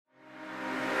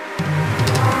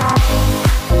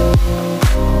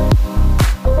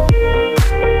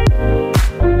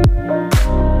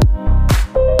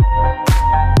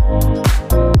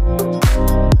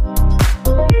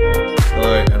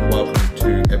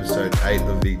episode 8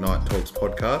 of the Ignite Talks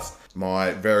podcast.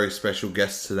 My very special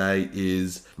guest today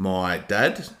is my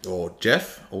dad, or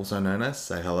Jeff, also known as.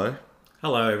 Say hello.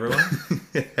 Hello, everyone.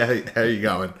 How are you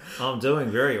going? I'm doing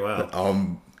very well.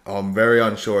 I'm very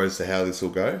unsure as to how this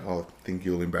will go. I think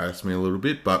you'll embarrass me a little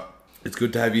bit, but it's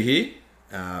good to have you here.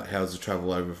 How's the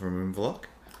travel over from Inverloch?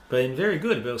 Been very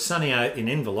good. It was sunny out in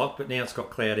Inverloch, but now it's got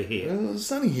cloudy here. It was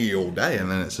sunny here all day, and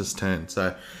then it's just turned.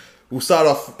 So we'll start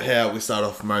off how we start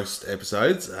off most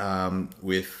episodes,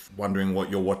 with wondering what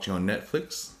you're watching on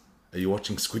Netflix. Are you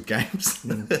watching Squid Games?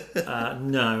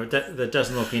 No, that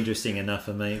doesn't look interesting enough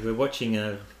for me. We're watching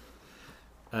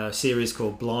a series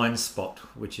called Blind Spot,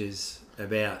 which is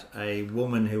about a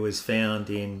woman who was found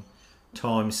in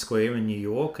Times Square in New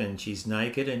York, and she's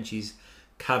naked and she's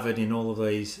covered in all of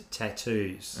these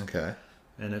tattoos. Okay.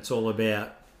 And it's all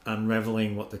about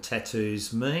unravelling what the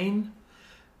tattoos mean,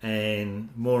 and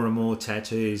more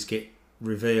tattoos get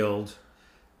revealed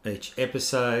each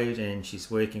episode, and she's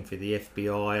working for the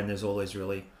FBI, and there's all these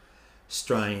really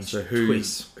strange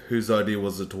twists. Whose idea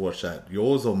was it to watch that?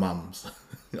 Yours or Mum's?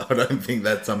 I don't think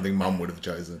that's something Mum would have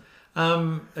chosen.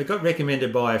 It got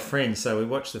recommended by a friend, so we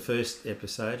watched the first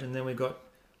episode and then we got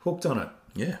hooked on it.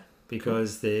 Yeah.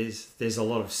 Because there's a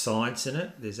lot of science in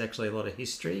it. There's actually a lot of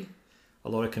history, a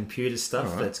lot of computer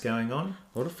stuff that's going on.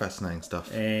 A lot of fascinating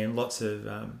stuff. And lots of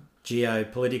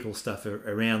geopolitical stuff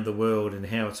around the world, and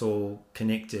how it's all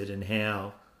connected and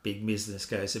how big business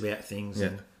goes about things.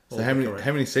 Yeah. So how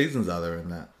many seasons are there in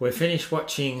that? We're finished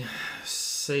watching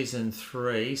season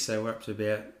 3, so we're up to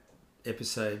about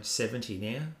episode 70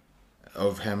 now.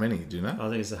 Of how many, do you know? I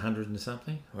think it's 100 and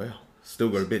something. Well, still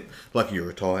got a bit. Lucky you're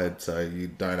retired, so you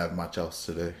don't have much else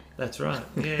to do. That's right,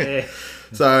 yeah.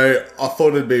 So I thought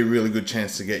it'd be a really good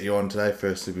chance to get you on today,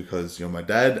 firstly because you're my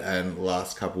dad, and the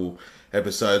last couple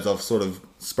episodes I've sort of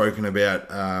spoken about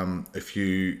a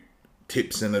few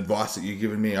tips and advice that you've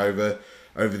given me over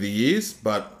the years,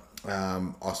 but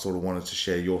I sort of wanted to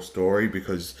share your story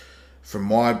because from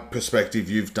my perspective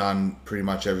you've done pretty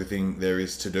much everything there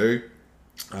is to do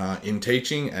in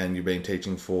teaching, and you've been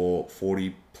teaching for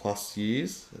 40 plus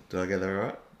years. Did I get that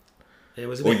right? It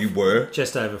was or you were?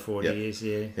 Just over 40 years,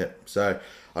 yeah. Yep. So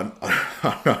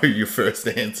I know your first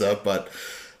answer, but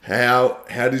how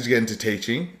did you get into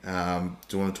teaching? Do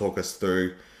you want to talk us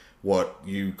through what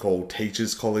you call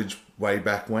Teachers College way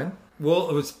back when? Well,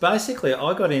 it was basically,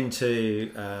 I got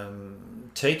into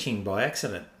teaching by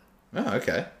accident. Oh,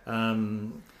 okay.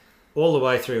 All the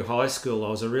way through high school, I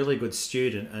was a really good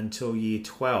student until year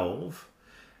 12.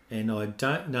 And I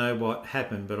don't know what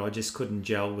happened, but I just couldn't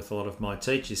gel with a lot of my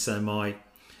teachers. So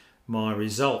my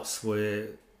results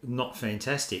were not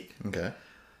fantastic. Okay.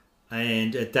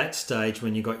 And at that stage,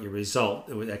 when you got your result,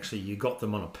 it was actually, you got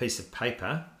them on a piece of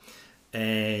paper,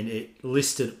 and it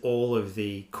listed all of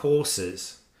the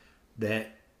courses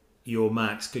that your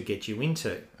marks could get you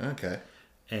into. Okay.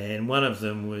 And one of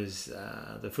them was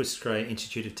the Footscray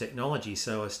Institute of Technology.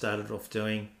 So I started off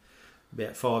doing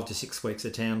about 5 to 6 weeks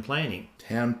of town planning.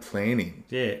 Town planning?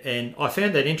 Yeah, and I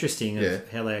found that interesting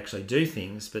of how they actually do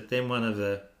things. But then one of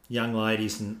the young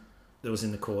ladies that was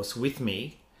in the course with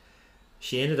me,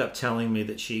 she ended up telling me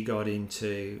that she got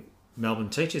into Melbourne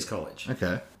Teachers College.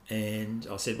 Okay. And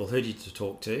I said, well, who did you to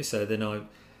talk to? So then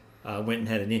I went and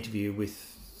had an interview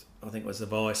with, I think it was the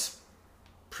vice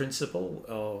principal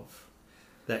of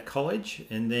that college.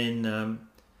 And then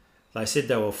they said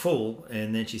they were full,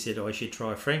 and then she said, I should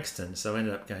try Frankston. So I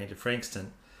ended up going to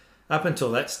Frankston. Up until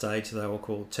that stage, they were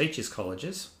called teachers'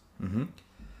 colleges,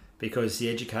 because the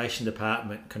education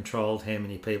department controlled how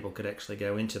many people could actually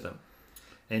go into them.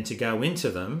 And to go into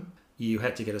them, you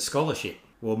had to get a scholarship.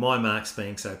 Well, my marks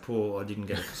being so poor, I didn't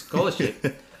get a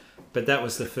scholarship. But that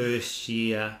was the first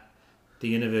year the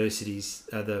universities,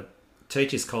 the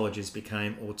teachers' colleges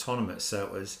became autonomous.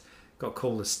 So it got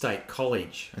called the State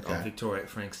College of Victoria at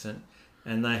Frankston,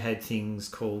 and they had things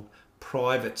called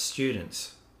private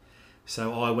students.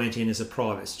 So I went in as a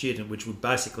private student, which would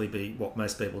basically be what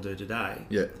most people do today.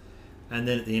 Yeah. And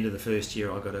then at the end of the first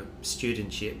year, I got a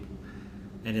studentship.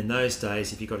 And in those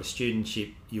days, if you got a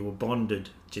studentship, you were bonded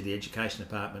to the education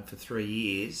department for 3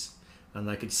 years, and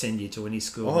they could send you to any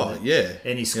school.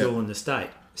 Any school in the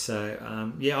state. So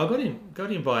I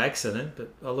got in by accident,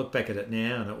 but I look back at it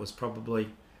now, and it was probably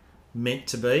meant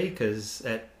to be, because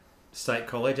at State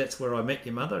College, that's where I met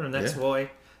your mother, and that's why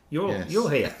you're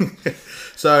here.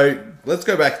 So let's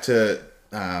go back to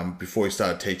before you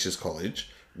started Teachers College.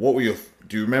 Do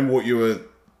you remember what you were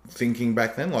thinking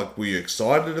back then? Like, were you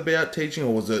excited about teaching,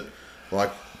 or was it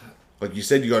like you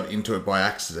said you got into it by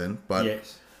accident,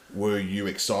 but were you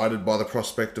excited by the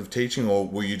prospect of teaching, or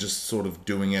were you just sort of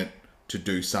doing it to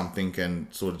do something and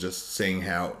sort of just seeing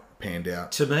how it panned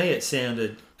out? To me, it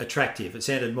sounded attractive. It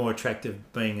sounded more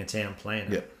attractive being a town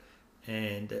planner. Yep.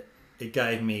 And it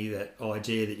gave me that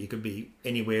idea that you could be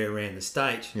anywhere around the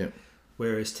state, Yep.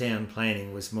 whereas town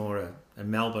planning was more a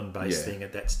Melbourne-based Yeah. thing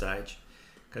at that stage.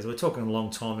 Because we're talking a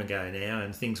long time ago now,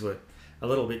 and things were a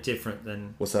little bit different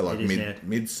than What's that, like it is now.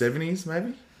 mid 70s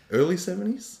maybe? Early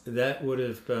 70s? That would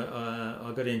have.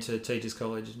 I got into Teachers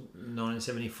College in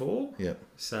 1974. Yep.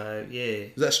 So yeah,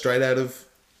 Is that straight out of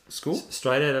school?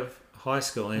 straight out of high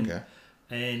school, and Okay.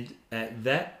 and at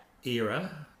that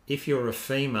era, if you're a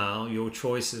female, your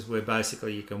choices were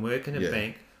basically you can work in a Yeah.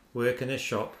 bank, work in a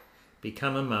shop,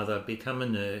 become a mother, become a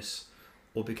nurse,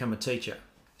 or become a teacher.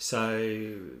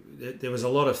 So there was a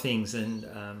lot of things and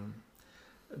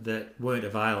that weren't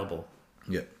available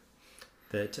Yep.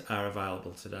 that are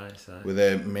available today. So Were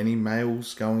there many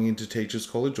males going into Teachers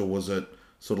College, or was it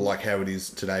sort of like how it is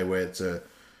today, where it's a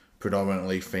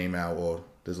predominantly female, or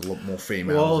there's a lot more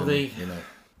females? Well, in,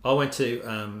 I went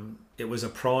to it was a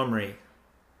primary,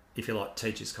 if you like,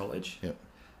 teachers college, Yep.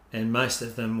 and most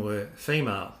of them were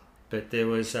female. But there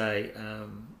was a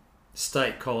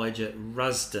state college at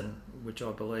Rusden, which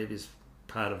I believe is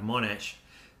part of Monash,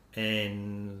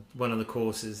 and one of the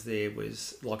courses there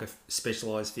was like a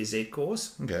specialised phys ed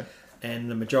course, Okay.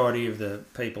 and the majority of the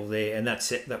people there, and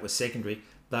that was secondary,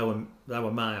 they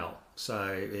were male, so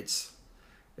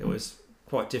it was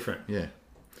quite different. Yeah.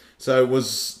 So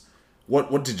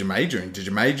what did you major in? Did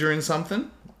you major in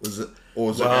something? Was it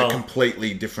it a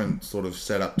completely different sort of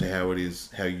setup to how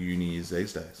uni is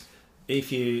these days?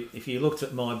 If you looked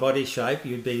at my body shape,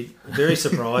 you'd be very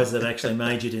surprised that I actually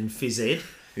majored in phys ed,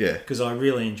 Yeah. because I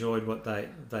really enjoyed what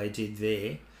they did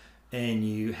there, and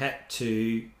you had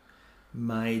to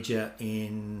major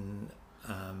in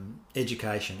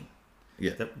education.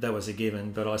 Yeah. That was a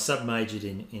given, but I sub-majored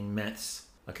in maths.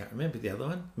 I can't remember the other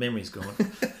one. Memory's gone.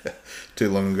 Too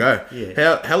long ago.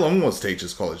 Yeah. How long was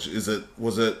Teachers College?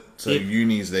 Was it so It-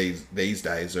 unis these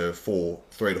days are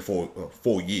 3 to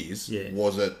 4 years? Yeah.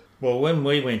 Was it? Well, when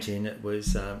we went in, it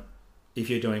was if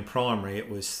you're doing primary, it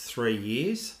was 3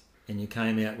 years, and you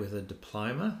came out with a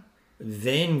diploma.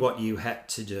 Then what you had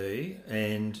to do,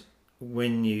 and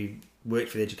when you worked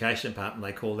for the education department,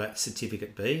 they call that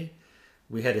Certificate B.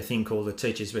 We had a thing called the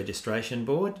Teachers Registration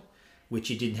Board, which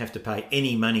you didn't have to pay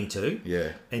any money to.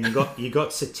 Yeah. And you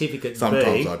got Certificate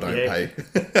Sometimes B. I don't yeah.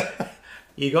 pay.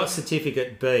 You got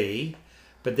Certificate B,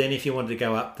 but then if you wanted to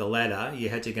go up the ladder, you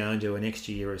had to go and do an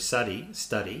extra year of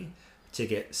study to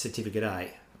get Certificate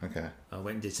A. Okay. I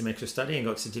went and did some extra study and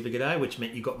got Certificate A, which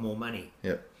meant you got more money.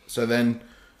 Yep.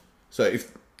 So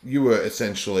if you were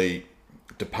essentially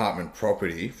department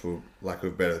property, for lack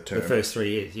of a better term, The first 3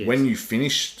 years, yes. when you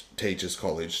finished Teachers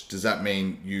College, does that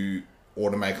mean you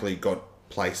automatically got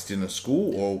placed in a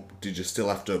school, or did you still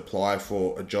have to apply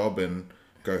for a job and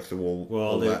go through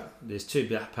all that? There's two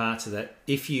parts of that.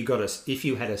 If you were on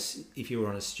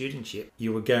a studentship,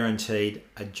 you were guaranteed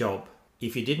a job.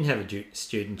 If you didn't have a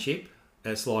studentship,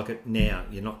 it's like it now.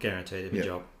 You're not guaranteed of a Yeah.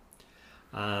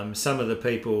 job. Some of the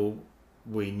people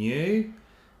we knew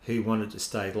who wanted to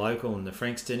stay local in the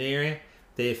Frankston area,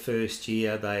 their first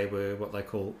year they were what they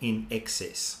call in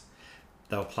excess.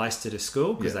 They were placed at a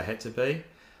school because Yeah. they had to be,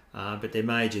 but their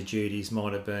major duties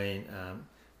might have been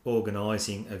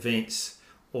organising events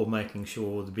or making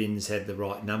sure the bins had the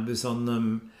right numbers on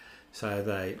them. So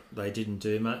they didn't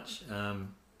do much.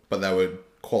 But they were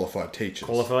qualified teachers.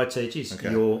 Qualified teachers.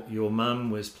 Okay. Your mum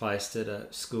was placed at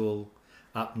a school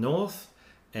up north,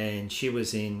 and she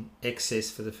was in excess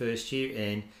for the first year,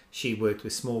 and she worked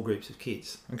with small groups of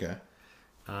kids. Okay.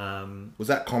 Um, Was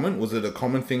that common? Was it a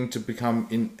common thing to become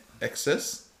in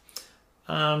excess?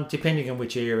 depending on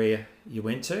which area you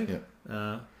went to.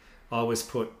 Yeah. I was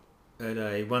put at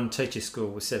a one teacher school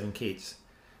with 7 kids,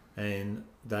 and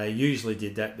they usually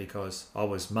did that because I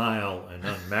was male and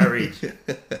unmarried.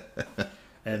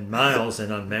 And males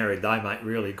and unmarried, they make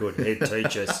really good head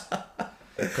teachers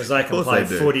because they can course play they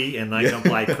do. footy and they can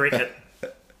play cricket.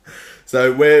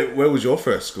 So where was your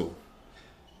first school?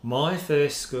 My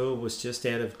first school was just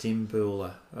out of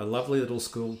Dimboola, a lovely little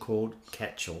school called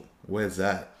Catchall. Where's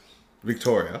that?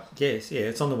 Victoria. Yes, yeah,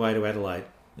 it's on the way to Adelaide,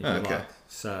 if Oh, you okay. like.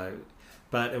 So,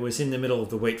 but it was in the middle of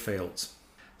the wheat fields.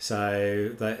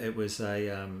 So it was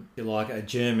a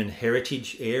German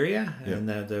heritage area, and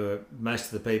there were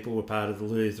most of the people were part of the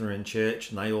Lutheran Church,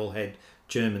 and they all had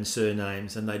German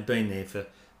surnames, and they'd been there for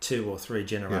 2 or 3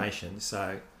 generations.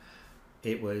 So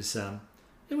it was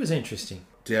interesting.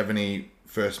 Do you have any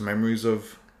first memories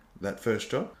of that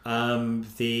first job?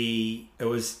 It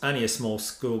was only a small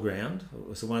school ground. It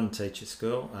was a one teacher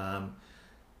school.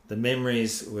 The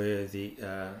memories were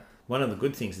one of the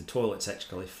good things, the toilets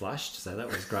actually flushed, so that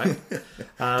was great.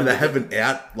 Do they have an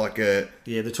out, like a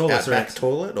Yeah, the toilets are outback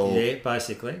toilet? Or? Yeah,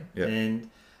 basically. Yeah. And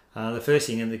the first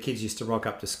thing, and the kids used to rock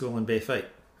up to school in bare feet,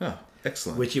 Oh,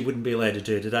 excellent. which you wouldn't be allowed to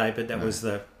do today, but that was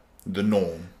the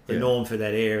norm. norm for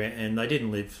that area, and they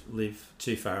didn't live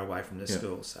too far away from the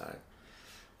school. So,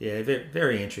 yeah, very,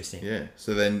 very interesting. Yeah.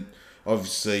 So then,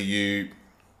 obviously, you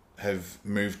have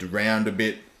moved around a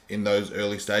bit in those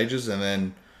early stages, and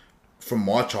then from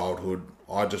my childhood,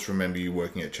 I just remember you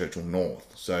working at Churchill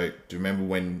North. So, do you remember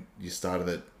when you started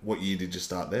it? What year did you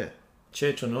start there?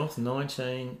 Churchill North,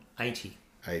 1980.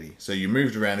 80. So you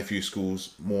moved around a few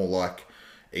schools, more like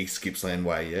East Gippsland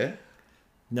way, yeah?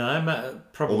 No,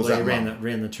 probably was that around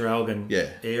Mum? the Traralgon Yeah.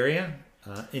 area.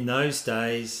 In those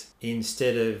days,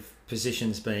 instead of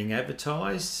positions being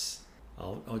advertised,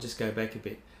 I'll just go back a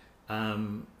bit.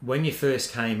 When you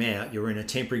first came out, you were in a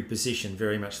temporary position,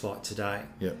 very much like today.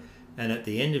 Yep. And at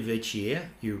the end of each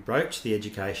year, you approach the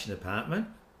education department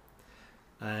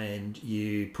and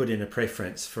you put in a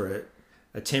preference for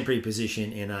a temporary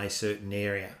position in a certain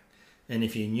area. And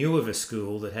if you knew of a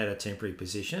school that had a temporary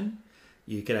position,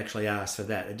 you could actually ask for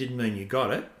that. It didn't mean you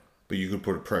got it. But you could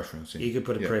put a preference in. You could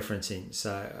put a preference in.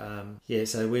 So,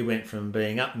 so we went from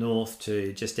being up north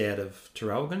to just out of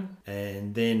Traralgon.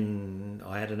 And then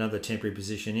I had another temporary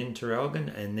position in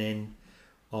Traralgon. And then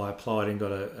I applied and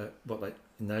got what they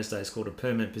in those days called a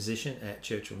permanent position at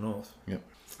Churchill North. Yep.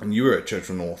 And you were at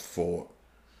Churchill North for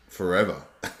forever.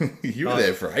 You were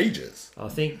there for ages. I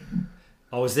think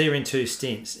I was there in 2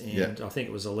 stints, and I think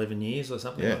it was 11 years or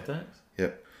something like that.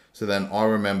 Yep. So then I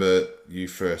remember you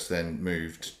first then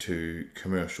moved to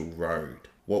Commercial Road.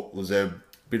 What was there a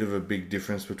bit of a big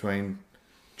difference between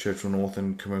Churchill North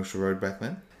and Commercial Road back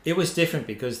then? It was different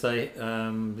because they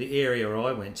the area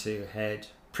I went to had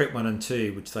Prep 1 and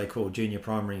 2, which they called junior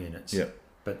primary units. Yep.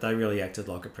 But they really acted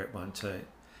like a Prep 1 too.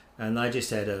 And they just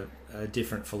had a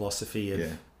different philosophy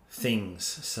of things.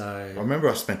 So I remember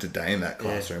I spent a day in that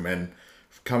classroom and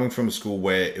coming from a school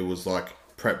where it was like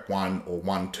Prep 1 or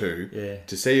 1-2,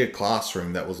 to see a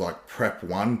classroom that was like Prep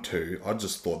 1-2, I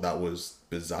just thought that was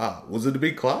bizarre. Was it a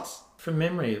big class? From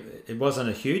memory, it wasn't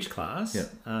a huge class.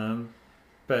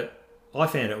 But I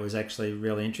found it was actually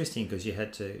really interesting because you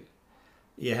had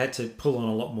to pull on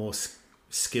a lot more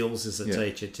skills as a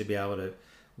teacher to be able to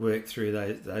work through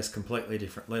those completely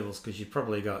different levels, because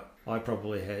I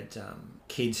probably had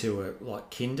kids who were like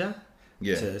kinder.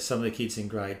 So some of the kids in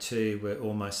grade 2 were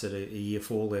almost at a year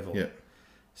 4 level.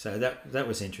 So that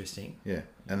was interesting. Yeah.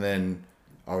 And then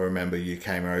I remember you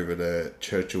came over to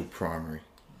Churchill Primary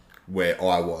where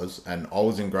I was, and I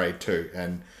was in grade 2,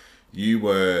 and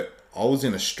I was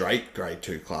in a straight grade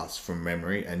 2 class from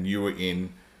memory, and you were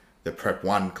in the Prep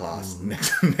 1 class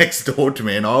next door to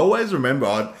me. And I always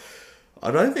remember,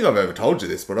 I don't think I've ever told you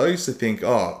this, but I used to think,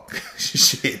 oh,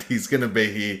 shit, he's going to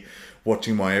be here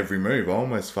watching my every move. I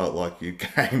almost felt like you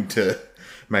came to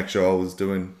make sure I was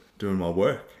doing my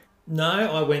work. No,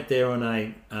 I went there on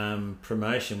a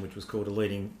promotion, which was called a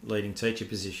leading teacher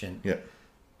position. Yeah.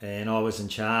 And I was in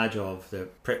charge of the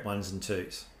Prep 1s and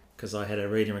 2s because I had a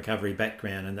reading recovery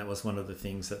background, and that was one of the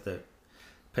things that the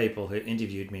people who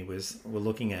interviewed me were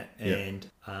looking at. And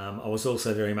I was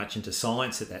also very much into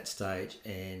science at that stage,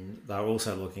 and they were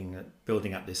also looking at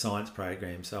building up their science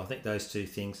program. So I think those two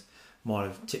things might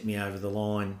have tipped me over the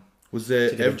line to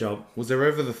get a job. Was there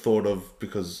ever the thought of,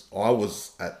 because I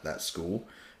was at that school,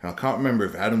 and I can't remember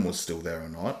if Adam was still there or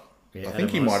not. Yeah, I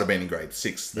think he might have been in grade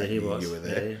 6 that year you were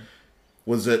there. Yeah.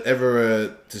 Was it ever a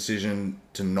decision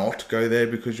to not go there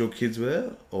because your kids were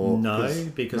there? Or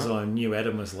no, because I knew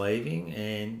Adam was leaving,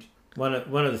 and one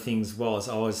of the things was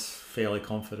I was fairly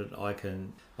confident I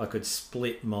could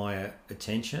split my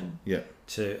attention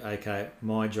to,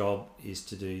 my job is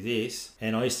to do this.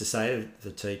 And I used to say to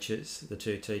the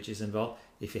two teachers involved,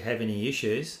 if you have any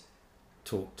issues,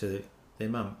 talk to their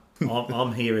mum.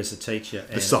 I'm here as a teacher,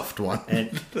 the soft one,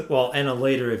 and a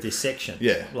leader of this section.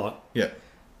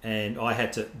 And I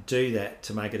had to do that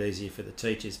to make it easier for the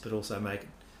teachers, but also make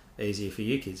it easier for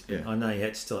you kids. But I know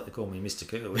you still had to call me Mr.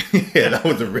 Kerwood. Yeah, that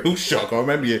was a real shock. I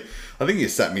remember I think you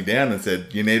sat me down and said,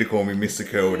 you need to call me Mr.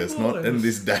 Kerwood. It's not in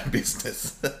this damn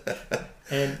business.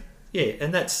 and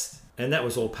that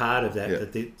was all part of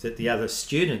that, that the other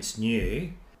students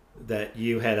knew that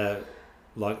you had a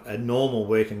normal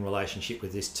working relationship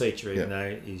with this teacher, even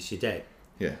though he's your dad.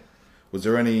 Yeah. Was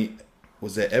there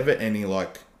ever any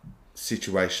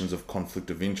situations of conflict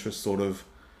of interest sort of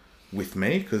with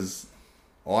me? Because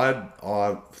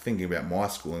I thinking about my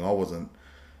schooling, I wasn't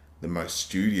the most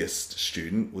studious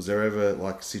student. Was there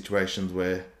ever situations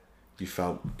where you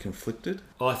felt conflicted?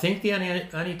 I think the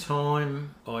only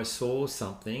time I saw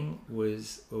something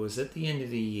was at the end of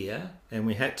the year, and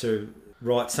we had to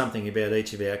write something about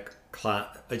each of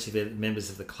our members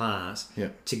of the class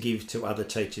to give to other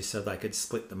teachers so they could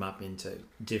split them up into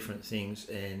different things.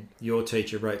 And your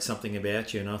teacher wrote something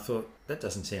about you, and I thought, that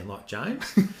doesn't sound like James.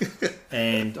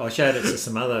 And I showed it to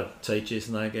some other teachers,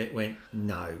 and they went,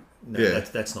 no,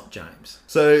 that's not James.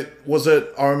 So was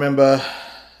it, I remember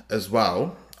as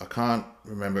well, I can't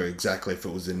remember exactly if it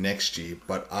was the next year,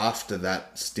 but after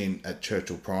that stint at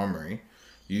Churchill Primary,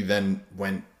 you then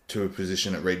went to a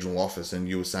position at regional office, and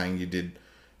you were saying you did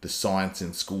the science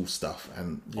in school stuff,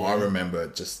 and I remember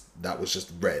that was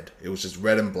just red. It was just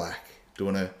red and black. Do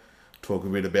you want to talk a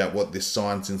bit about what this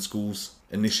science in schools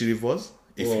initiative was,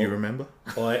 if you remember?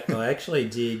 I actually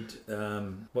did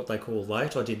what they call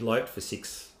LOTE. I did LOTE for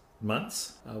 6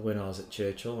 months when I was at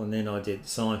Churchill, and then I did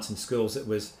science in schools. It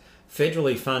was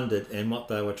federally funded, and what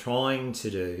they were trying to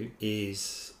do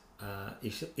is,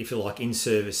 if you like,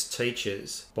 in-service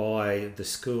teachers by the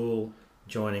school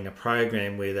joining a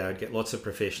program where they would get lots of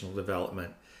professional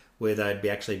development, where they'd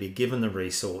actually be given the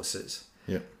resources,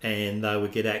 and they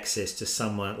would get access to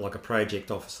someone like a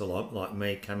project officer like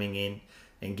me coming in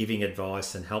and giving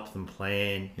advice and help them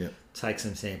plan, take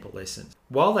some sample lessons.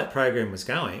 While that program was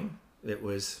going, it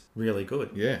was really good.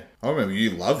 Yeah, I remember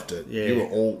you loved it. Yeah.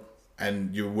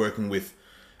 You were working with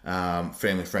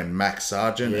family friend Max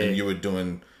Sargent, and you were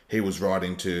doing. He was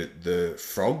writing to the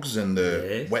frogs and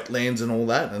the wetlands and all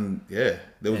that, and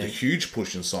there was a huge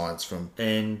push in science from.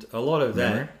 And a lot of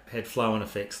that had flow-on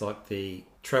effects, like the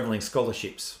travelling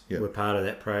scholarships were part of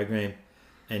that program.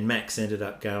 And Max ended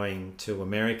up going to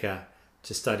America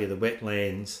to study the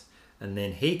wetlands, and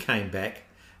then he came back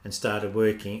and started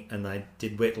working, and they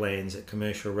did wetlands at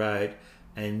Commercial Road,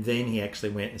 and then he actually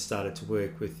went and started to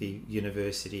work with the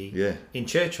university in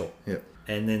Churchill.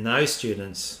 And then those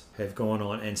students have gone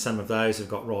on, and some of those have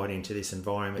got right into this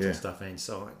environmental stuff and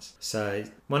science. So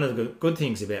one of the good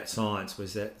things about science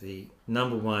was that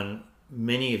number one,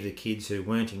 many of the kids who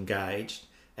weren't engaged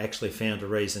actually found a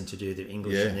reason to do their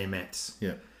English and their maths.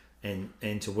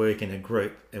 And to work in a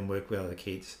group and work with other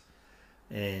kids.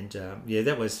 And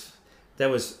that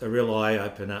was a real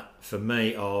eye-opener for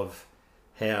me of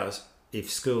how,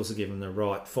 if schools are given the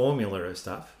right formula of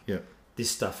stuff, this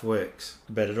stuff works.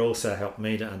 But it also helped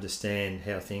me to understand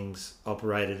how things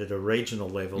operated at a regional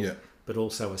level, but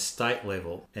also a state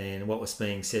level. And what was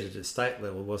being said at a state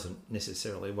level wasn't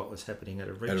necessarily what was happening at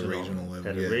a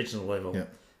regional level.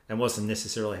 And wasn't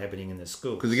necessarily happening in the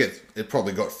school. Because it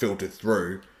probably got filtered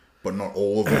through, but not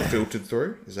all of it filtered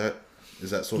through. Is that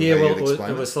sort of how you'd explain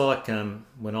it? It was like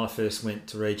when I first went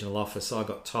to regional office, I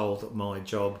got told that my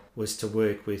job was to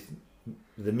work with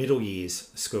the middle years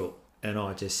school. And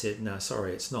I just said, no,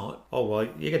 sorry, it's not. Oh, well,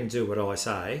 you're going to do what I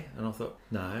say. And I thought,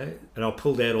 no. And I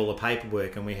pulled out all the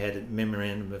paperwork, and we had a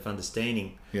memorandum of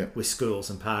understanding with schools,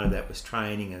 and part of that was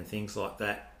training and things like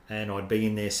that. And I'd be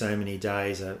in there so many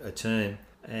days a term,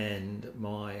 and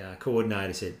my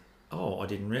coordinator said, oh, I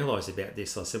didn't realise about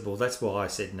this. I said, well, that's why I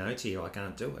said no to you. I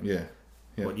can't do it.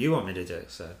 What you want me to do.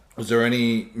 So, was there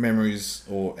any memories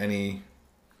or any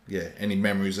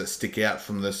memories that stick out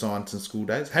from the science and school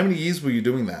days? How many years were you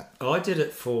doing that? I did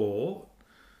it for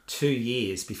 2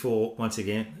 years before, once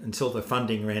again, until the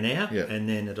funding ran out, and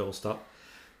then it all stopped.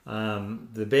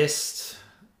 The best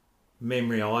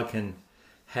memory I can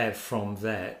have from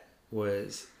that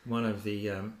was one of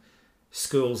the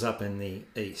schools up in the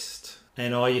east.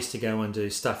 And I used to go and do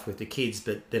stuff with the kids,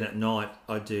 but then at night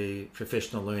I'd do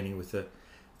professional learning with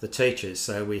the teachers.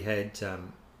 So we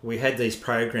had these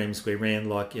programs we ran,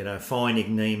 like,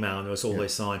 Finding Nemo, and there was all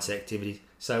these science activities.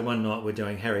 So one night we're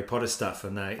doing Harry Potter stuff,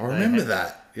 and I remember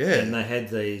that. Yeah. And they had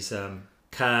these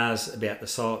cars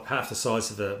about half the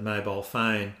size of a mobile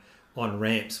phone on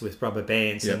ramps with rubber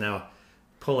bands, and they were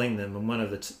pulling them. And one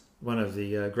of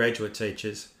the graduate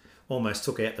teachers almost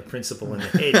took out the principal in the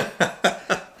head.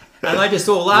 And they just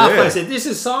all laughed. They said, "This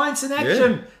is science in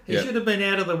action. He should have been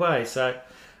out of the way." So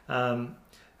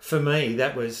for me,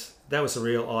 that was a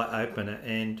real eye opener.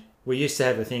 And we used to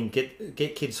have a thing: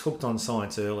 get kids hooked on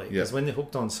science early, because when they're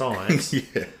hooked on science,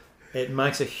 it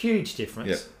makes a huge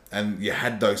difference. And you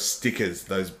had those stickers,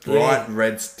 those bright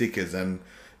red stickers, and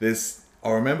I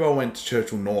remember I went to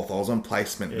Churchill North. I was on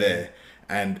placement there,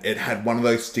 and it had one of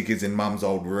those stickers in Mum's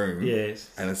old room. Yes.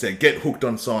 And it said, "Get hooked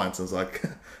on science." I was like,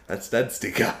 that's Dad's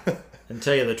sticker. And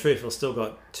tell you the truth, I've still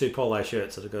got 2 polo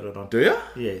shirts that I've got it on. Do you?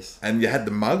 Yes. And you had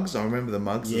the mugs? I remember the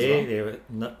mugs as well. Yeah,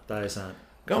 no, those aren't.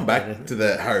 Going back to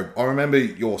the Harry, I remember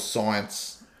your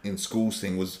science in schools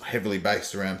thing was heavily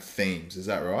based around themes. Is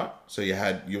that right? So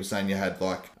you were saying you had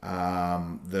like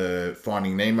the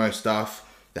Finding Nemo stuff,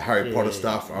 the Harry Potter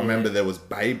stuff. I remember there was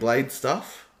Beyblade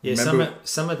stuff. Yeah, Remember?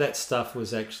 some of that stuff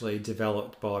was actually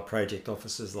developed by project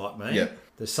officers like me. Yep.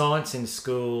 The Science in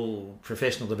School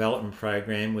professional development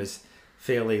program was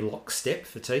fairly lockstep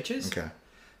for teachers. Okay.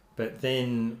 But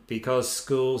then, because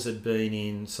schools had been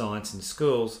in science in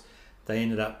schools, they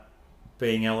ended up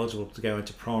being eligible to go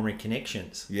into Primary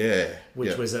Connections. Yeah.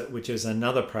 Which was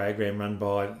another program run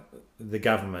by the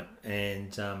government,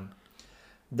 and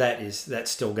that's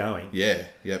still going. Yeah.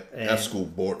 Yep. And, our school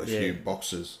bought a few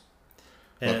boxes.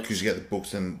 Because you get the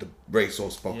books and the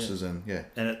resource boxes and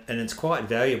it's quite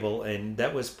valuable, and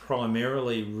that was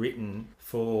primarily written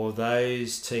for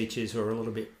those teachers who are a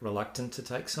little bit reluctant to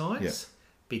take science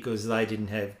because they didn't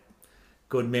have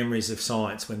good memories of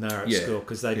science when they were at school,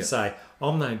 because they'd say,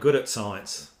 I'm no good at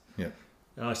science. Yeah.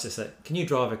 And I used to say, can you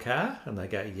drive a car? And they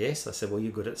go, yes. I said, well,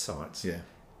 you're good at science. Yeah.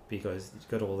 Because you've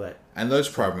got all that. And those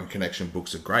Primary Connection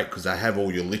books are great because they have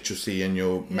all your literacy and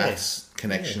your maths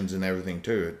connections and everything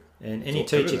too. And any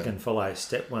teacher can follow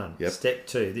step 1. Yep. Step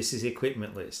 2, this is the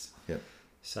equipment list. Yep.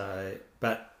 So,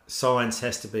 but science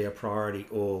has to be a priority,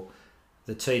 or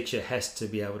the teacher has to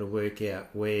be able to work out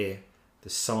where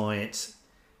the science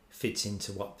fits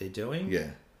into what they're doing. Yeah.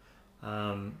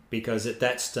 Because at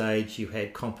that stage you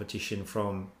had competition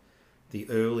from the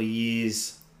early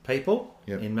years people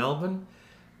in Melbourne,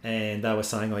 and they were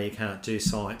saying, oh, you can't do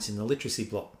science in the literacy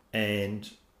block. And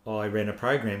I ran a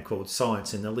program called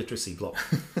Science in the Literacy Block.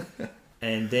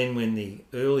 And then when the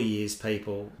early years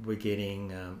people were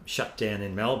getting shut down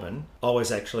in Melbourne, I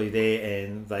was actually there,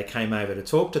 and they came over to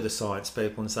talk to the science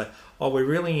people and say, oh, we're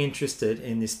really interested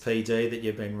in this PD that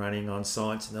you've been running on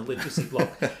Science in the Literacy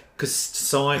Block, because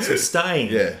science was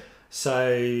staying. Yeah.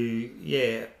 So,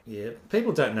 yeah,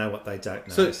 people don't know what they don't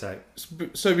know.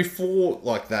 So before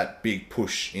like that big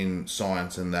push in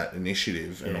science and that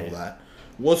initiative and all that,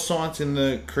 was science in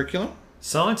the curriculum?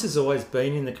 Science has always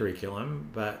been in the curriculum,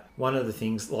 but one of the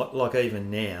things, like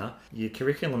even now, your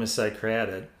curriculum is so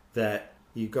crowded that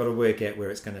you've got to work out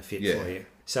where it's going to fit for you.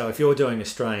 So if you're doing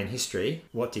Australian history,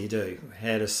 what do?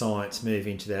 How does science move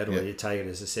into that, or do you take it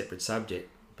as a separate subject?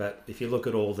 But if you look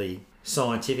at all the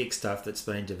scientific stuff that's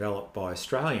been developed by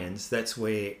Australians, that's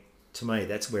where, to me,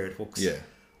 that's where it hooks. Yeah.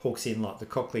 Hooks in, like the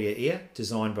cochlear ear,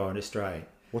 designed by an Australian.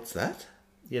 What's that?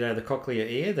 You know, the cochlear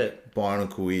ear that...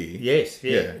 Bionicle ear. Yes,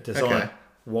 designed. Okay.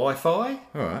 Wi-Fi.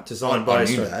 All right. Designed by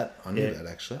Australia. I knew that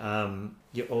actually.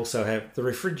 You also have the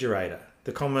refrigerator,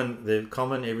 the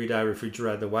common everyday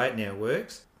refrigerator, the way it now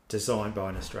works, designed by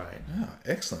an Australian. Oh,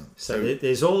 excellent. So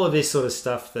there's all of this sort of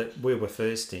stuff that we were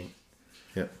first in.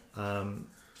 Yep.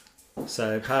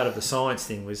 So part of the science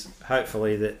thing was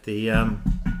hopefully that the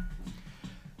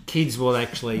kids will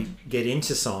actually get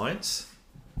into science,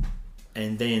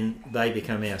 and then they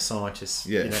become our scientists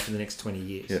for the next 20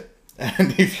 years. Yeah.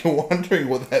 And if you're wondering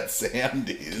what that sound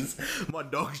is, my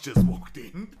dog's just walked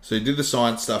in. So you did the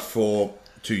science stuff for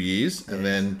 2 years, and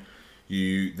then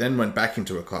you went back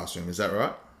into a classroom. Is that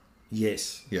right?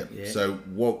 Yes. Yeah. So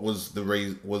what was the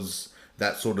reason? Was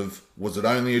it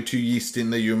only a 2-year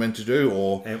stint that you were meant to do,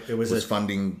 or was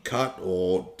funding cut,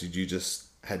 or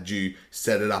had you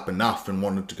set it up enough and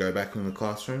wanted to go back in the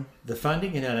classroom? The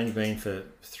funding had only been for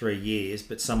 3 years,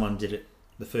 but someone did it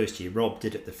the first year. Rob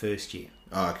did it the first year.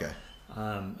 Oh, okay.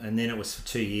 And then it was for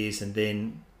 2 years, and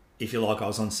then, if you like, I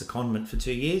was on secondment for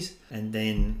 2 years, and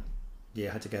then, I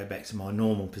had to go back to my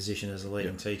normal position as a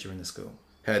leading teacher in the school.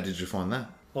 How did you find that?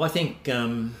 Well, I think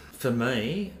for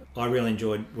me, I really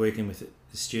enjoyed working with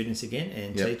the students again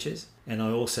and teachers, and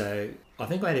I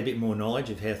think I had a bit more knowledge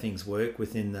of how things work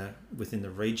within the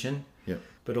region,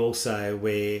 but also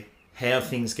how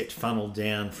things get funneled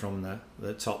down from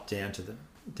the top down to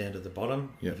the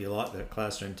bottom, if you like, the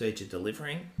classroom teacher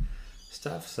delivering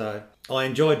stuff. So I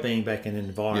enjoyed being back in an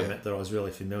environment that I was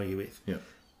really familiar with,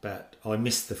 but I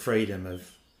missed the freedom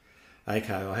of,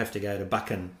 okay, I have to go to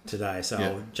Buchan today, so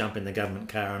I'll jump in the government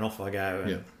car and off I go,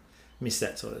 and miss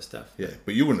that sort of stuff. Yeah,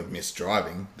 but you wouldn't have missed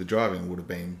driving. The driving would have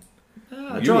been...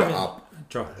 you were up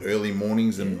early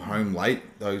mornings and home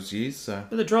late those years, so...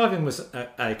 But the driving was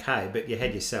okay, but you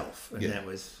had yourself, and that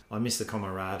was... I miss the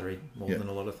camaraderie more than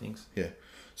a lot of things. Yeah.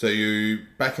 So you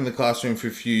back in the classroom for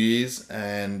a few years,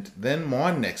 and then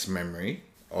my next memory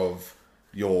of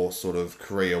your sort of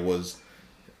career was,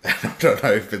 I don't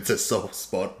know if it's a soft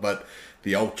spot, but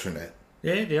the Ultranet.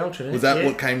 Yeah, the Ultranet. Was that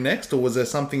what came next, or was there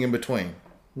something in between?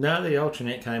 No, the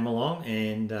Ultranet came along,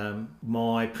 and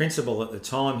my principal at the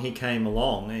time, he came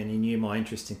along and he knew my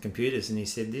interest in computers, and he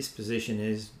said, this position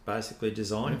is basically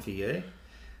designed for you.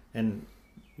 And,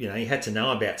 you had to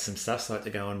know about some stuff, so I had to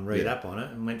go and read Yeah. up on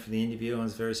it, and went for the interview. I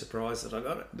was very surprised that I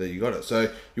got it. There you got it.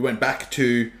 So you went back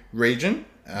to Region.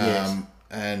 Yes.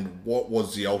 And what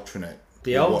was the alternate?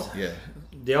 The Or old- what- Yeah.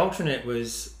 The alternate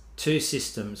was two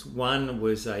systems. One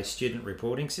was a student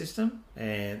reporting system,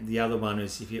 and the other one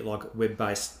is, if you like,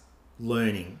 web-based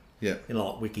learning, Yeah.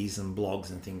 like wikis and blogs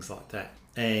and things like that.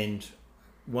 And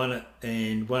one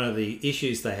of the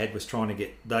issues they had was trying to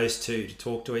get those two to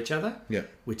talk to each other, Yeah.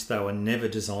 which they were never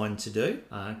designed to do,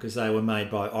 because they were made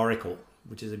by Oracle,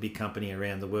 which is a big company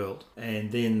around the world.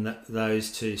 And then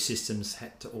those two systems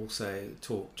had to also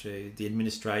talk to the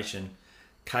administration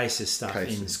cases stuff in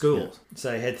Cases, schools.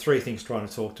 So they had three things trying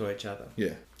to talk to each other.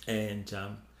 Yeah. And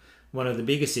one of the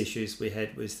biggest issues we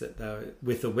had was that they were,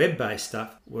 with the web-based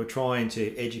stuff, we're trying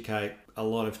to educate a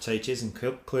lot of teachers,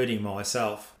 including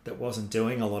myself, that wasn't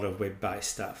doing a lot of web-based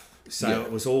stuff. So Yeah.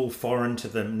 it was all foreign to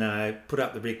them. No, put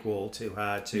up the brick wall, too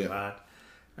hard.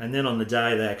 And then on the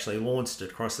day they actually launched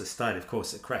it across the state, of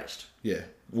course, it crashed. Yeah.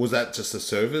 Was that just the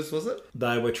servers, was it? They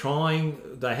had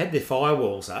their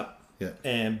firewalls up,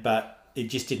 Yeah. but it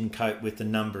just didn't cope with the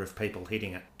number of people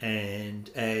hitting it. And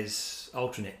as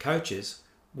alternate coaches,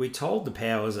 we told the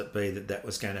powers that be that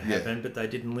was going to happen, but they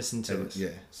didn't listen to us. Yeah.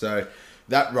 So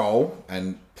that role,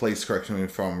 and please correct me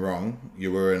if I'm wrong,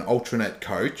 you were an alternate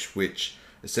coach, which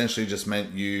essentially just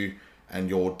meant you and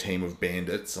your team of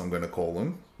bandits, I'm going to call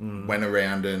them, went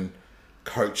around and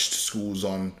coached schools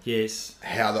on Yes,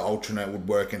 how the alternate would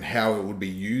work and how it would be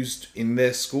used in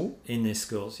their school. in their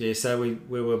schools. Yeah, so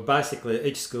we were basically,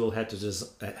 each school had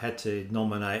to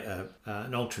nominate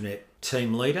an alternate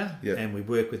team leader, Yeah. and we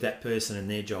worked with that person, and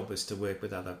their job was to work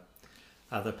with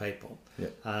other people. Yeah.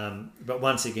 But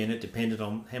once again, it depended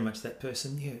on how much that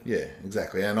person knew. Yeah,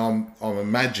 exactly. And I'm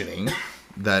imagining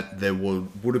that there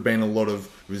would have been a lot of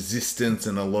resistance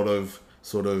and a lot of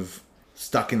sort of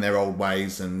stuck in their old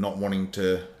ways and not wanting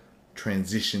to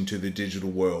transition to the digital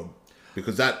world,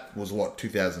 because that was what,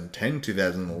 2010,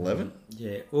 2011.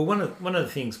 Yeah. Well, one of the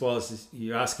things is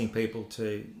you're asking people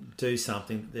to do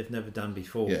something that they've never done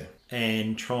before, Yeah.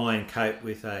 and try and cope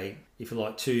with if you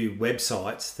like, two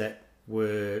websites that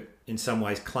were in some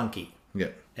ways clunky, Yeah,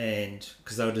 and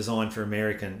because they were designed for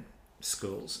American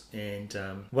schools. And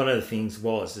one of the things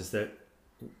is that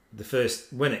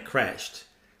when it crashed,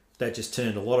 that just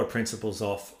turned a lot of principals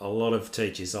off, a lot of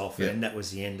teachers off, Yeah. and that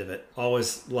was the end of it. I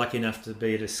was lucky enough to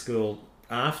be at a school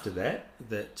after that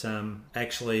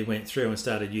actually went through and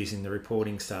started using the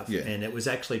reporting stuff, Yeah. and it was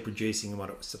actually producing what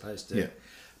it was supposed to Yeah.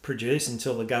 produce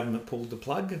until the government pulled the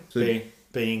plug, So-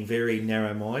 being very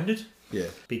narrow-minded. yeah,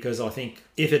 Because I think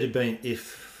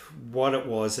if what it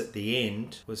was at the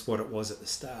end was what it was at the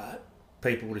start,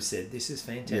 people would have said, this is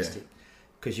fantastic.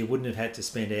 Because you wouldn't have had to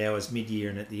spend hours mid-year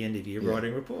and at the end of year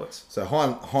writing reports. So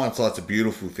hindsight's a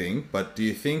beautiful thing, but do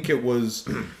you think it was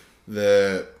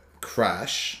the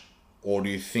crash, or do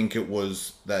you think it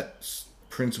was that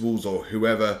principals or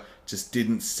whoever just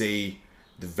didn't see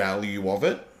the value of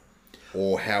it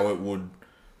or how it would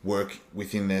work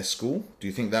within their school? Do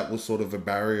you think that was sort of a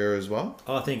barrier as well?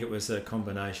 I think it was a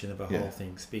combination of a Yeah. whole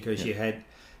things, because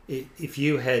if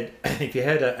you had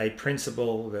a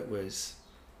principal that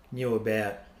knew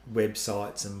about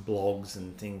websites and blogs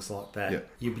and things like that, Yeah.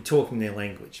 you'd be talking their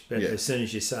language. But Yeah. as soon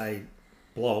as you say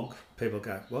blog, people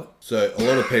go, what? So a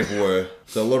lot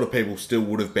of people still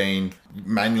would have been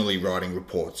manually writing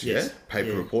reports, Yes. paper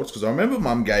Yeah. reports. Because I remember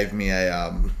Mum gave me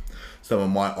some of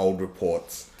my old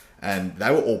reports, and they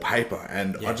were all paper.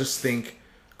 And I just think,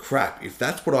 crap, if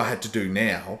that's what I had to do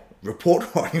now,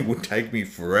 report writing would take me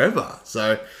forever.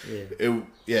 So,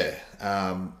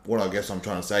 what I guess I'm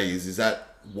trying to say is that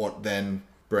what then,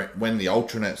 when the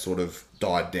alternate sort of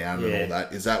died down and all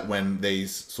that, is that when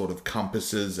these sort of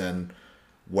compasses and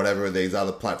whatever these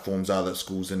other platforms are that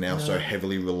schools are now so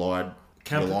heavily relying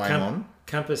on?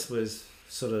 Compass was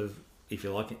sort of, if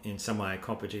you like, in some way a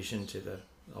competition to the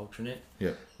alternate.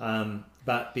 Yeah.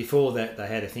 But before that, they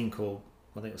had a thing called,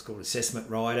 I think it was called Assessment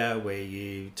Writer, where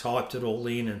you typed it all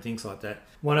in and things like that.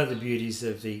 One of the beauties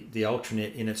of the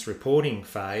alternate in its reporting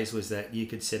phase was that you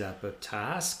could set up a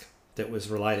task that was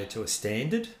related to a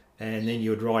standard, and then you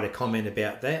would write a comment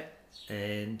about that,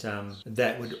 and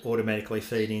that would automatically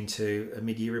feed into a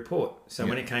mid-year report. So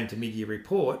when it came to mid-year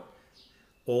report,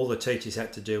 all the teachers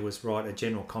had to do was write a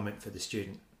general comment for the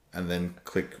student. And then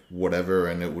click whatever,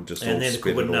 and it would just all And then the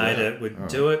spit it all coordinator out. would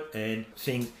do it. And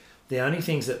the only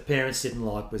things that parents didn't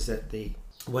like was that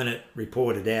when it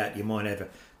reported out, you might have a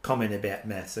comment about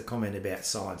maths, a comment about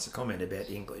science, a comment about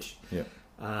English. Yeah.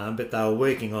 But they were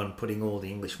working on putting all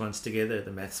the English ones together,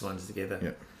 the maths ones together.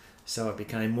 Yeah. So it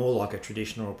became more like a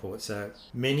traditional report. So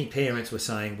many parents were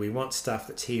saying, we want stuff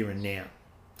that's here and now.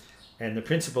 And the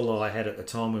principal I had at the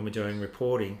time when we were doing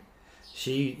reporting,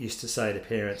 she used to say to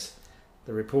parents,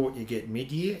 the report you get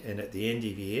mid-year and at the end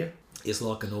of year is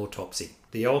like an autopsy.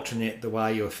 The alternate, the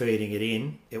way you're feeding it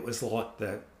in, it was like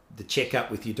the checkup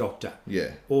with your doctor.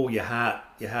 Yeah. Or your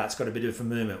heart's got a bit of a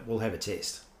movement, we'll have a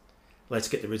test. Let's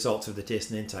get the results of the test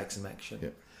and then take some action.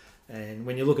 Yep. And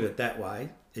when you look at it that way,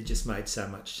 it just made so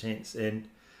much sense. And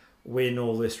when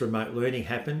all this remote learning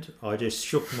happened, I just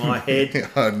shook my head.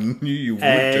 I knew you would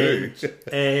too.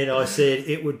 And I said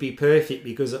it would be perfect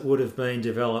because it would have been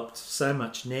developed so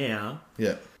much now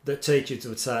Yeah. that teachers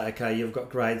would say, okay, you've got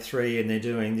grade 3 and they're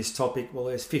doing this topic. Well,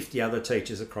 there's 50 other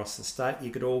teachers across the state. You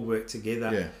could all work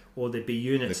together. Yeah. Or there'd be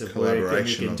units The of work and you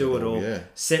collaboration could of do it it all, all, yeah.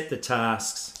 set the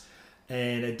tasks.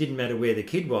 And it didn't matter where the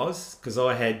kid was because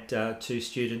I had 2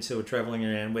 students who were travelling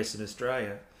around Western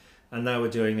Australia and they were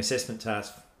doing assessment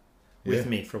tasks with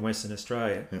me from Western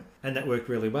Australia. Yeah. And that worked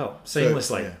really well, seamlessly.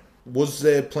 So, yeah. Was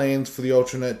there plans for the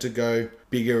alternate to go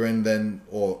bigger and then,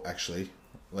 or actually,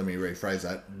 let me rephrase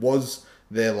that. Was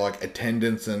there like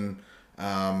attendance and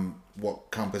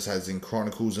what Compass has in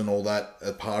Chronicles and all that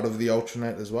a part of the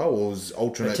alternate as well? Or was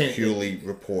alternate purely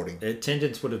reporting?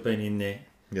 Attendance would have been in there.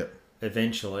 Yep.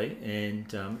 Eventually,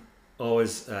 and I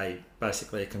was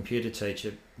basically a computer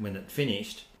teacher when it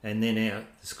finished, and then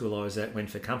the school I was at went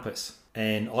for Compass,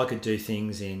 and I could do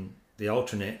things in the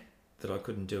alternate that I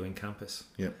couldn't do in Compass.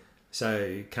 Yep.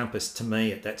 So Compass to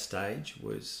me at that stage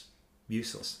was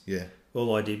useless. Yeah.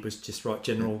 All I did was just write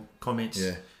general comments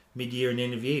mid-year and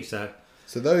end of year. So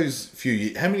those few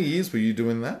years, how many years were you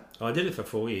doing that? I did it for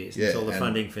 4 years until the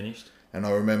funding finished. And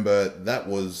I remember that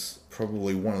was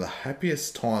probably one of the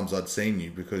happiest times I'd seen you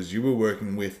because you were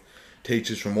working with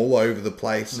teachers from all over the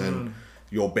place and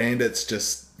your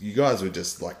bandits you guys were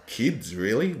just like kids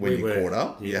really when you caught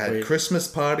up. Yeah, you had Christmas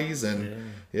parties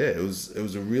and it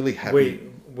was a really happy...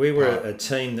 We were a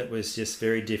team that was just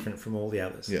very different from all the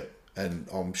others. Yeah, and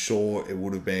I'm sure it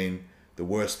would have been the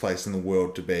worst place in the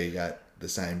world to be at the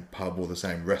same pub or the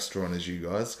same restaurant as you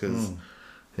guys because,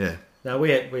 No,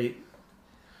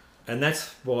 and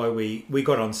that's why we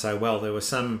got on so well. There were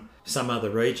some other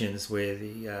regions where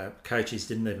the coaches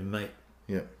didn't even meet.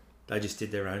 Yeah. They just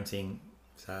did their own thing.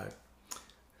 So,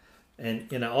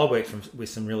 and I worked with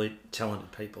some really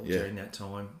talented people during that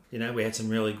time. We had some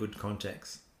really good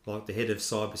contacts, like the head of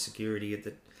cybersecurity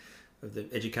of the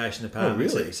education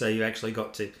department. Oh, really? So you actually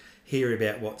got to hear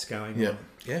about what's going on.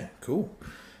 Yeah, cool.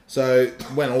 So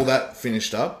when all that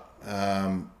finished up,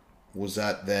 was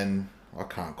that then... I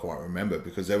can't quite remember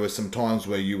because there were some times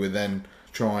where you were then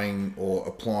trying or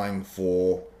applying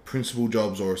for principal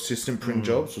jobs or assistant print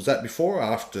jobs. Was that before or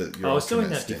after your... I was doing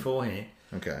that beforehand.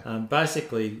 Okay.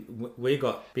 Basically,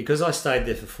 because I stayed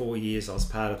there for 4 years, I was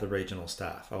part of the regional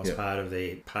staff. I was part of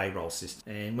the payroll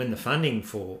system. And when the funding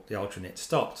for the alternate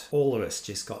stopped, all of us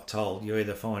just got told you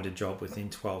either find a job within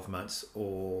 12 months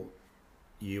or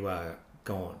you are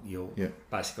gone. You'll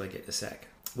basically get the sack.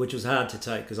 Which was hard to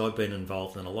take because I've been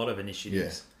involved in a lot of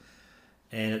initiatives.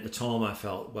 Yeah. And at the time I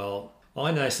felt, well,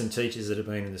 I know some teachers that have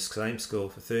been in the same school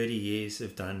for 30 years,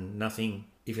 have done nothing,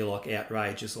 if you like,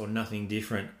 outrageous or nothing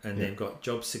different, and they've got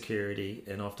job security,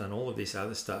 and I've done all of this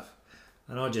other stuff.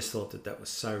 And I just thought that was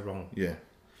so wrong. Yeah.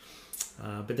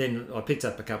 But then I picked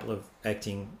up a couple of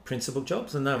acting principal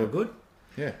jobs and they were good.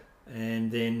 Yeah.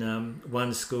 And then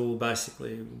one school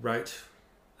basically wrote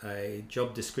a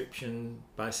job description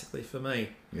basically for me.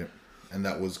 Yep. And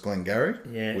that was Glengarry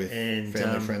with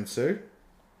family friend Sue?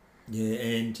 Yeah,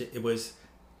 and it was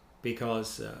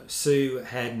because Sue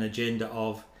had an agenda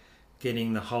of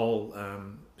getting the whole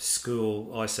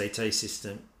school ICT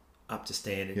system up to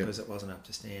standard because it wasn't up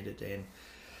to standard. And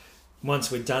once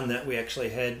we'd done that, we actually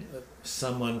had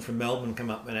someone from Melbourne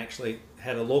come up and actually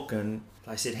had a look, and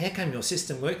they said, how come your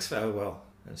system works so well?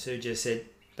 And Sue just said,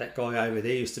 that guy over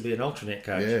there used to be an alternate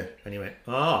coach. Yeah. And he went,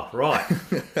 oh, right.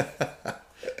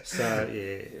 So,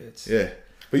 it's... Yeah.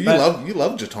 But you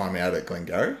loved your time out at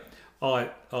Glengarry.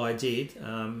 I did.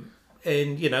 And,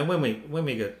 when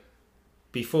we got...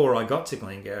 Before I got to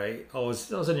Glengarry, I was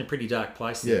in a pretty dark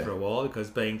place there for a while because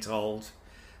being told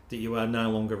that you are no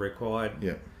longer required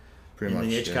pretty much, in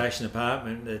the education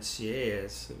department, it's a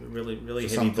really, really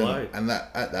heavy blow. And that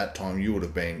at that time, you would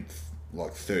have been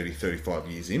like 30, 35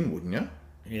 years in, wouldn't you?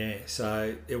 Yeah,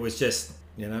 so it was just,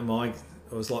 it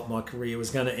was like my career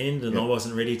was going to end and I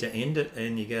wasn't ready to end it,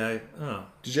 and you go, oh.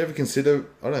 Did you ever consider,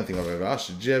 I don't think I've ever asked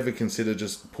you, did you ever consider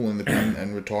just pulling the pin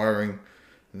and retiring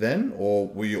then, or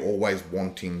were you always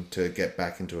wanting to get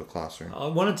back into a classroom? I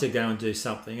wanted to go and do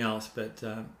something else, but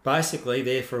basically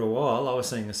there for a while I was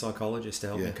seeing a psychologist to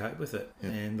help me cope with it,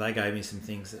 and they gave me some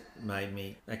things that made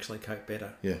me actually cope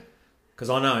better. Yeah. Because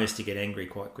I know I used to get angry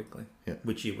quite quickly, Yeah.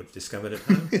 which you would have discovered at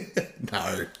home.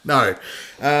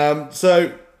 No.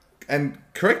 So, and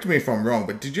correct me if I'm wrong,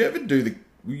 but did you ever do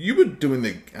you were doing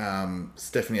the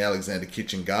Stephanie Alexander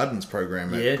Kitchen Gardens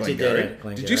program at Glengarry. Did that at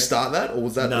Glengarry. Did you start that, or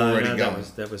was that already going?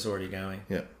 That was already going.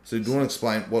 Yeah. So do you want to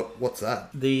explain what's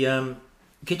that? The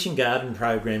Kitchen Garden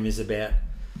program is about,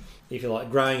 if you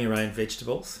like, growing your own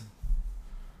vegetables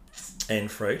and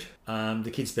fruit.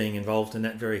 The kids being involved in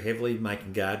that very heavily,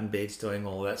 making garden beds, doing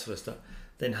all that sort of stuff,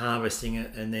 then harvesting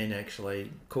it and then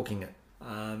actually cooking it.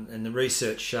 And the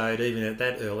research showed, even at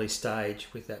that early stage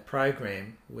with that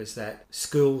program, was that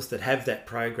schools that have that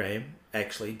program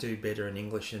actually do better in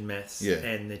English and maths,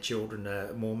 and the children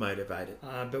are more motivated.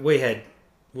 But we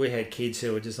had kids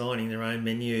who were designing their own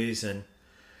menus, and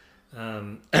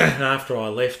after I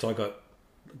left, I got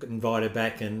invited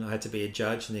back and I had to be a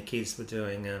judge, and the kids were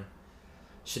doing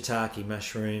shiitake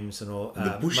mushrooms and all.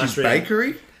 The Bushy's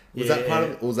Bakery? Was that part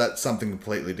of it, or was that something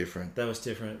completely different? That was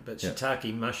different, but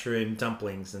shiitake mushroom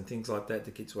dumplings and things like that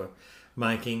the kids were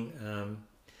making.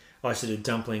 I used to do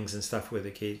dumplings and stuff with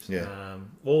the kids.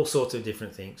 All sorts of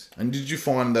different things. And did you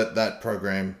find that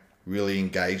program really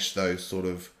engaged those sort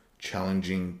of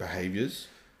challenging behaviours?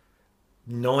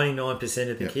 99%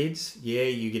 of the kids,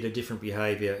 you get a different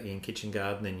behaviour in kitchen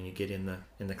garden than you get in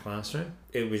the classroom.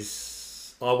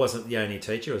 I wasn't the only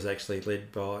teacher. It was actually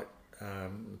led by a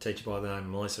teacher by the name of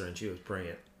Melissa, and she was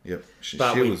brilliant. Yep, she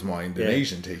was my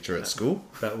Indonesian teacher at school.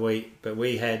 But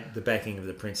we had the backing of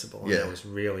the principal, and that was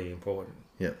really important.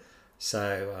 Yep.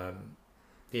 So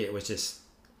it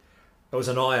was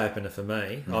an eye opener for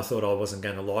me. I thought I wasn't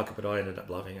going to like it, but I ended up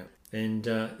loving it. And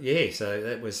so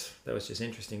that was just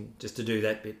interesting, just to do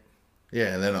that bit.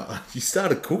 Yeah, and then you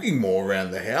started cooking more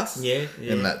around the house.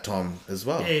 In that time as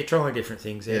well. Yeah, trying different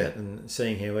things out and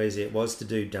seeing how easy it was to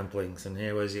do dumplings and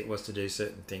how easy it was to do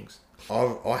certain things.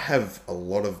 I have a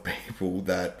lot of people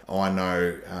that I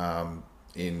know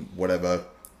in whatever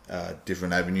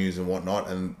different avenues and whatnot,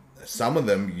 and some of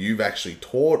them you've actually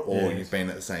taught, or you've been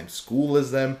at the same school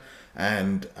as them,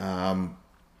 and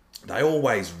they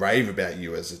always rave about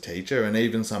you as a teacher. And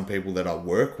even some people that I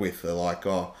work with are like,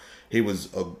 oh, he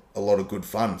was a lot of good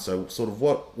fun. So sort of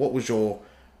what was your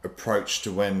approach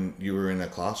to when you were in a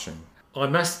classroom? I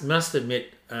must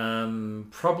admit,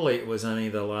 probably it was only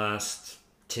the last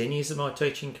 10 years of my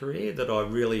teaching career that I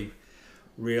really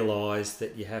realised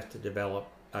that you have to develop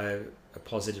a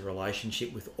positive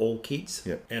relationship with all kids.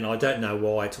 Yep. And I don't know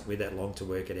why it took me that long to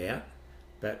work it out,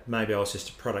 but maybe I was just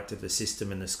a product of the system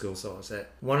and the schools I was at.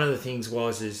 One of the things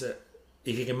is that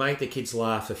if you can make the kids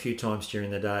laugh a few times during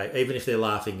the day, even if they're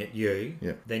laughing at you,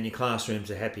 then your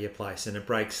classroom's a happier place, and it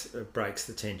breaks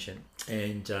the tension.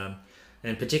 And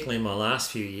particularly in my last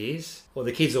few years,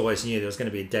 the kids always knew there was going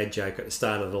to be a dad joke at the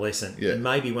start of the lesson, and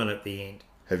maybe one at the end.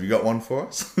 Have you got one for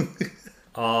us?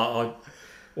 I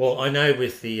know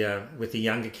with the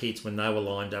younger kids, when they were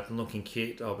lined up and looking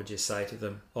cute, I would just say to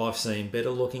them, "I've seen better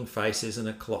looking faces in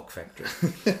a clock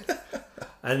factory."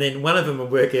 And then one of them would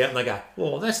work out and they go,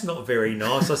 "Well, that's not very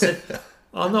nice." I said,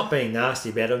 "I'm not being nasty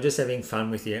about it. I'm just having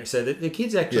fun with you." So the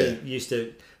kids actually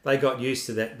got used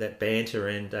to that banter.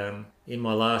 And in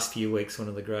my last few weeks, one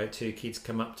of the grade 2 kids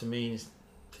come up to me and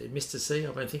said, "Mr. C,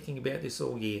 I've been thinking about this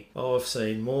all year. I've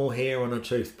seen more hair on a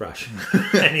toothbrush."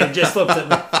 And he just looked at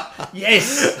me.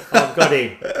 Yes, I've got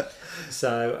him.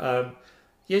 So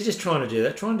just trying to do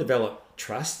that. Try and develop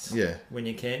trust when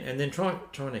you can, and then try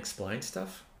and explain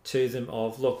stuff to them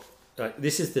of, look,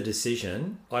 this is the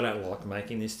decision. I don't like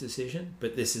making this decision,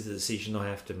 but this is the decision I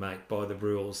have to make by the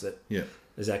rules that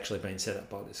has actually been set up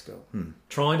by the school.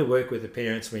 Trying to work with the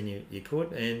parents when you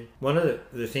could. And one of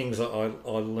the things I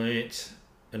learnt,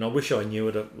 and I wish I knew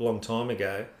it a long time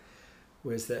ago,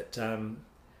 was that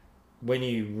when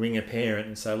you ring a parent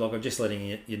and say, "Look, I'm just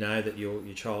letting you know that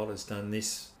your child has done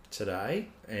this today,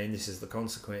 and this is the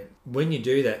consequence." When you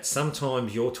do that,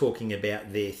 sometimes you're talking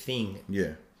about their thing.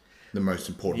 Yeah, the most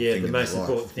important thing in their life. Yeah, the most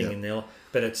important thing in their life.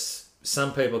 But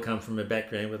some people come from a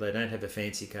background where they don't have a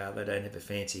fancy car, they don't have a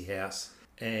fancy house,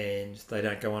 and they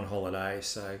don't go on holiday.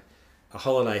 So a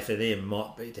holiday for them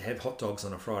might be to have hot dogs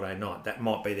on a Friday night. That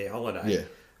might be their holiday. Yeah.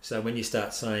 So when you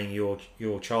start saying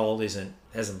your child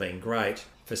hasn't been great,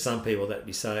 for some people that'd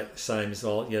be same as,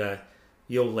 well,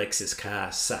 your Lexus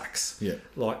car sucks. Yeah.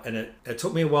 And it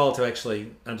took me a while to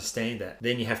actually understand that.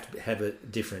 Then you have to have a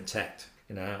different tact.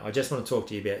 I just want to talk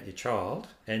to you about your child,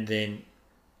 and then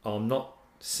I'm not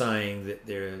saying that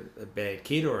they're a bad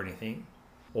kid or anything,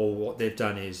 or what they've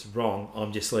done is wrong.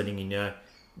 I'm just letting you know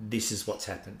this is what's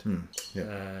happened.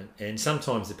 And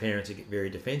sometimes the parents would get very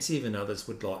defensive, and others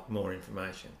would like more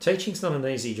information. Teaching's not an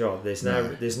easy job. There's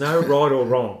no right or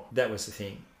wrong. That was the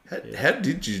thing. How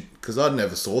did you, because I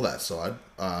never saw that side,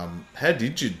 how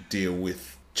did you deal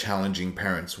with challenging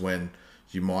parents when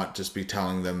you might just be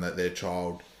telling them that their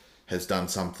child has done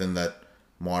something that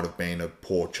might have been a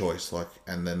poor choice, like,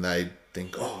 and then they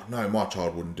think, oh no, my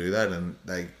child wouldn't do that, and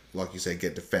they, like you said,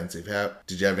 get defensive. How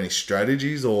did you have any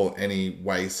strategies or any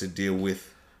ways to deal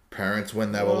with parents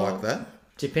when they were like that?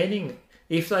 Depending,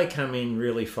 if they come in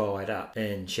really fired up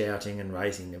and shouting and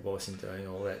raising their voice and doing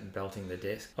all that and belting the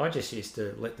desk, I just used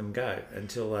to let them go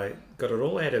until they got it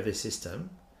all out of their system,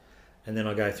 and then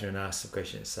I go through and ask the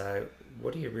questions. So,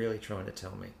 what are you really trying to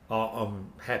tell me?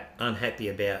 I'm unhappy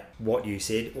about what you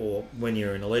said, or when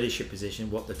you're in a leadership position,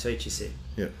 what the teacher said.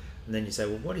 Yeah. And then you say,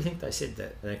 well, what do you think they said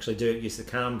that? And actually use the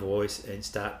calm voice and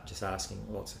start just asking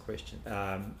lots of questions.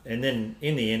 And then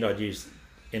in the end,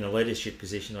 in a leadership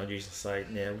position, I'd usually say,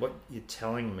 now what you're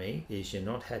telling me is you're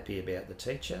not happy about the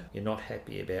teacher, you're not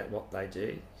happy about what they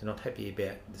do, you're not happy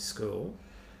about the school.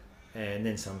 And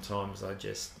then sometimes I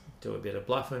just do a bit of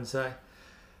bluff and say,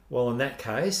 well, in that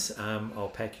case,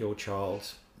 I'll pack your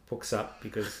child's books up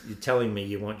because you're telling me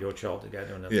you want your child to go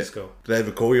to another school. Did they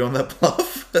ever call you on that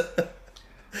bluff?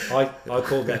 I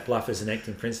called that bluff as an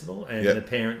acting principal, and the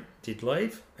parent did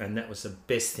leave, and that was the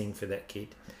best thing for that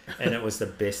kid, and it was the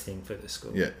best thing for the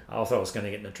school. Yeah. I thought I was going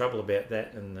to get into trouble about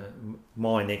that, and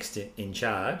my next in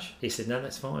charge, he said, no,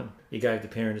 that's fine. You gave the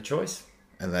parent a choice.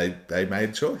 And they made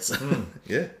a choice.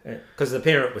 Yeah. Because the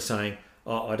parent was saying,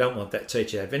 oh, I don't want that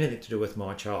teacher to have anything to do with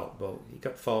my child. Well, you've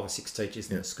got 5 or 6 teachers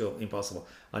in the school. Impossible.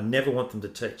 I never want them to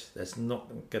teach. That's not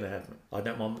going to happen. I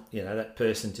don't want that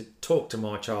person to talk to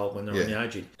my child when they're on the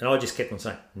duty. And I just kept on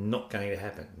saying, not going to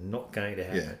happen. Not going to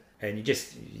happen. Yeah. And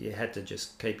you had to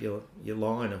just keep your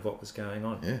line of what was going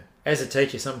on. Yeah. As a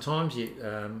teacher, sometimes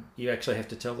you actually have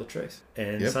to tell the truth.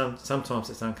 And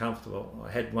sometimes it's uncomfortable.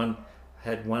 I had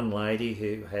one lady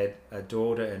who had a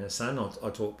daughter and a son. I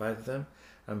taught both of them.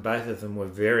 And both of them were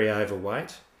very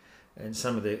overweight, and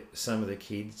some of the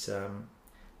kids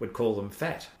would call them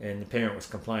fat. And the parent was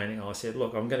complaining. I said,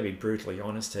 look, I'm going to be brutally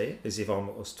honest here, as if I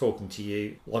was talking to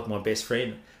you like my best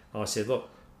friend. I said, look,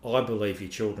 I believe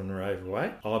your children are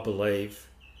overweight. I believe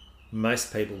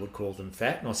most people would call them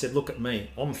fat. And I said, look at me,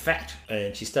 I'm fat.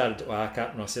 And she started to arc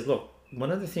up, and I said, look,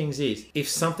 one of the things is, if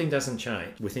something doesn't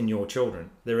change within your children,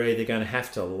 they're either going to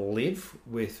have to live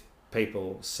with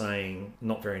people saying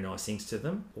not very nice things to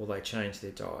them, or they change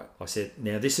their diet. I said,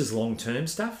 now this is long-term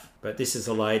stuff, but this is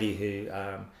a lady who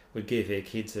would give her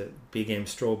kids a Big M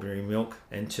strawberry milk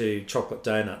and 2 chocolate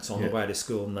donuts on the way to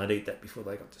school, and they'd eat that before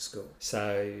they got to school.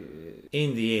 So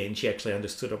in the end, she actually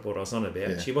understood what I was on about.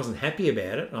 Yeah. She wasn't happy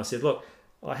about it, and I said, look,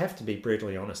 I have to be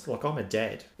brutally honest. Like, I'm a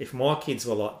dad. If my kids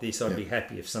were like this, I'd be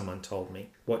happy if someone told me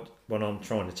what I'm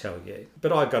trying to tell you.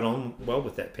 But I got on well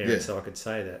with that parent, so I could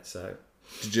say that. So,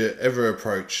 did you ever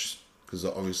approach, because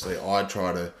obviously I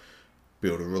try to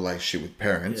build a relationship with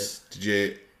parents, did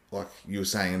you, like you were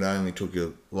saying, it only took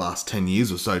you the last 10 years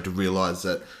or so to realise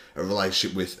that a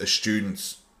relationship with a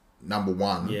student's number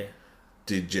one? Yeah.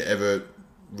 Did you ever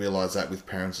realise that with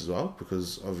parents as well?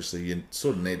 Because obviously you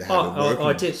sort of need to have a working,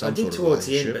 I did sort of towards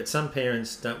the end, but some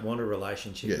parents don't want a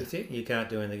relationship with you. You can't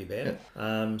do anything about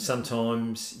it.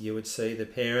 Sometimes you would see the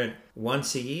parent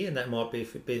once a year, and that might be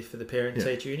for the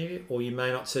parent-teacher interview, or you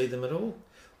may not see them at all,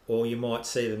 or you might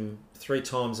see them 3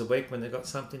 times a week when they've got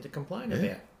something to complain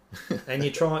about. And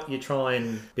you try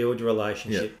and build a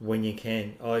relationship when you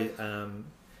can.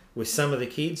 With some of the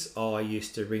kids, I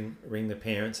used to ring the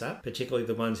parents up, particularly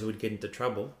the ones who would get into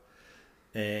trouble,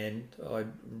 and I'd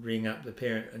ring up the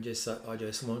parent and just say, I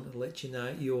just want to let you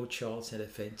know your child's had a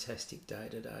fantastic day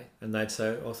today. And they'd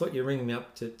say, I thought you were ringing me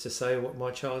up to say what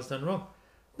my child's done wrong.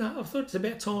 No, I thought it's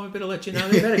about time I better let you know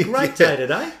they've had a great day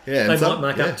today. They might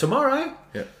make up tomorrow.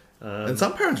 Yeah. And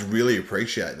some parents really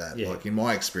appreciate that. Like, in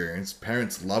my experience,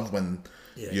 parents love when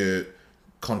you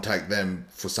contact them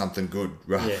for something good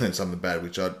rather than something bad,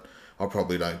 which I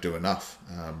probably don't do enough.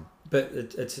 But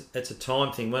it's a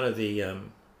time thing. One of the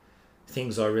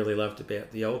things I really loved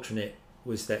about the Ultranet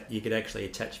was that you could actually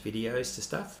attach videos to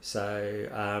stuff.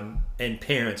 So and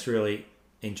parents really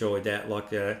enjoyed that. Like,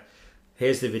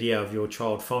 here's the video of your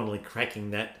child finally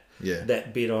cracking that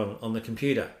bit on the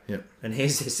computer. Yep. And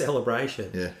here's their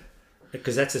celebration. Yeah.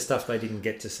 Because that's the stuff they didn't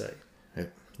get to see.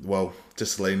 Well,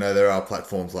 just to let you know, there are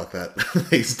platforms like that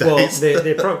these days.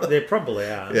 Well, there probably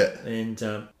are. Yeah. And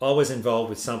I was involved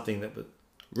with something that was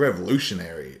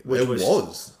revolutionary. Well,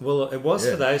 it was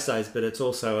for those days, but it's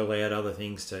also allowed other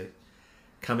things to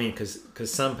come in,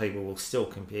 because some people will still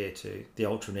compare to the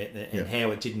Ultranet and how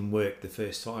it didn't work the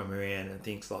first time around and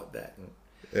things like that.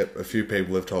 Yep, a few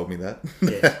people have told me that.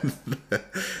 Yeah.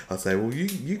 I'll say, well,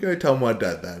 you go tell my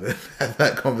dad that and have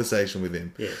that conversation with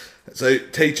him. Yeah. So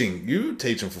teaching, you were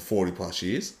teaching for 40 plus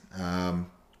years.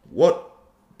 What,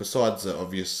 besides the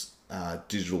obvious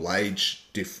digital age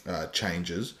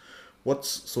changes, what's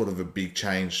sort of a big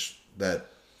change that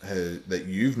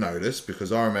you've noticed?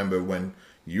 Because I remember when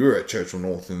you were at Churchill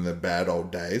North in the bad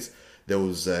old days, there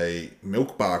was a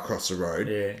milk bar across the road,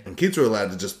 and kids were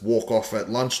allowed to just walk off at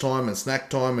lunchtime and snack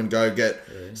time and go get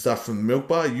stuff from the milk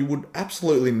bar. You would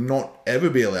absolutely not ever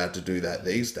be allowed to do that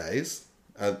these days.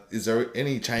 Is there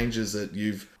any changes that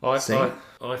you've seen?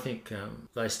 I think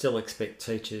they still expect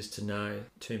teachers to know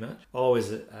too much.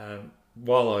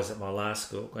 While I was at my last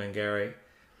school, Glengarry,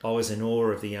 I was in awe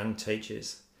of the young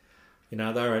teachers. You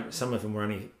know, some of them were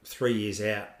only 3 years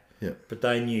out, but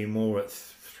they knew more at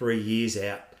 3 years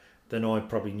out than I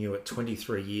probably knew at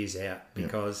 23 years out,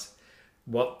 because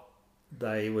what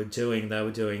they were doing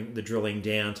the drilling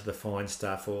down to the fine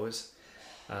stuff.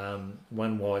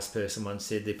 One wise person once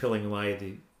said they're peeling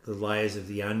away the layers of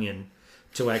the onion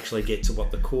to actually get to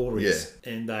what the core is,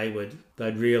 and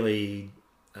they'd really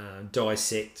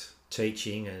dissect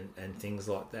teaching and things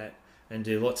like that, and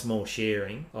do lots more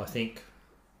sharing. I think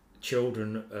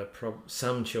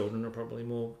some children are probably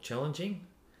more challenging,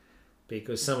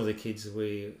 because some of the kids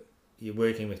you're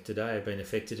working with today have been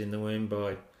affected in the womb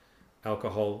by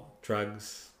alcohol,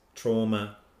 drugs,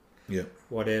 trauma,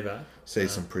 whatever. See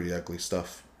some pretty ugly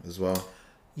stuff as well.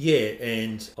 Yeah,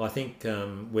 and I think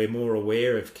we're more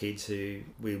aware of kids who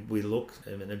we look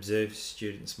and observe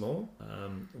students more.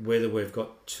 Whether we've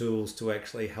got tools to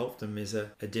actually help them is a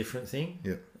different thing.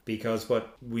 Yeah. Because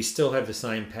we still have the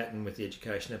same pattern with the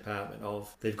education department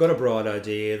of they've got a bright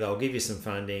idea, they'll give you some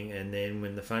funding, and then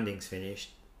when the funding's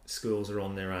finished, schools are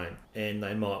on their own and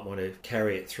they might want to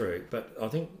carry it through. But I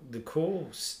think the core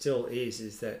still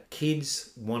is that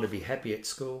kids want to be happy at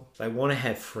school. They want to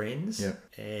have friends,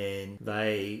 and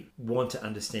they want to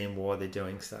understand why they're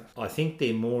doing stuff. I think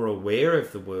they're more aware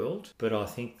of the world, but I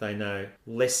think they know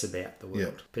less about the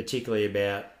world, particularly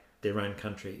about their own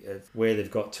country, of where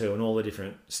they've got to and all the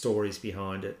different stories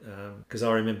behind it. Because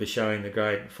I remember showing the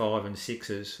grade 5 and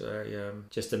 6s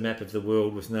just a map of the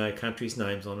world with no countries'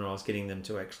 names on it. I was getting them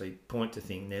to actually point to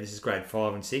things. Now, this is grade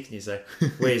 5 and 6, and you say,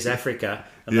 where's Africa?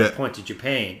 And they point to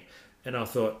Japan. And I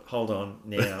thought, hold on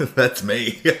now. That's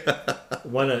me.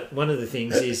 One of the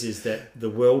things is that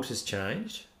the world has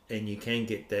changed, and you can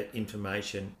get that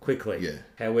information quickly. Yeah.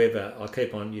 However,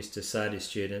 I used to say to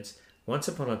students, once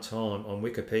upon a time on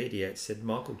Wikipedia it said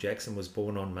Michael Jackson was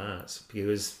born on Mars,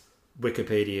 because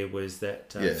Wikipedia was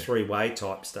that three-way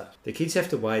type stuff. The kids have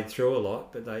to wade through a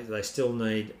lot, but they still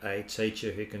need a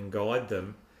teacher who can guide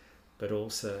them, but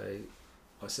also,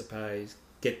 I suppose,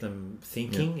 get them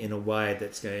thinking in a way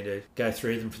that's going to go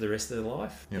through them for the rest of their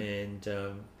life. And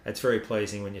it's very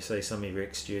pleasing when you see some of your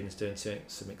ex-students doing some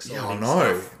exciting stuff. Yeah, I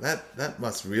know. That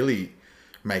must really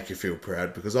make you feel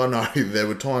proud, because I know there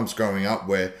were times growing up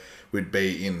where we'd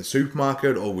be in the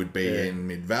supermarket or we'd be in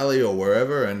Mid-Valley or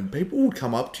wherever, and people would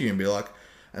come up to you and be like,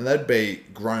 and they'd be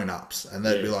grown-ups, and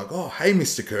they'd be like, oh, hey,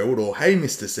 Mr. Curwood, or hey,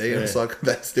 Mr. C, and it's like,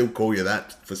 they'd still call you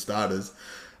that for starters.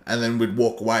 And then we'd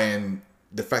walk away, and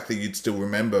the fact that you'd still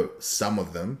remember some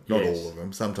of them, not all of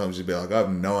them, sometimes you'd be like, I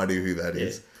have no idea who that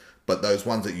is. But those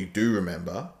ones that you do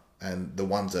remember, and the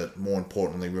ones that more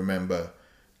importantly remember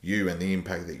you and the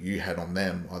impact that you had on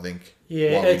them, I think,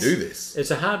 why we do this. It's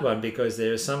a hard one, because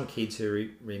there are some kids who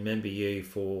remember you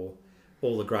for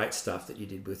all the great stuff that you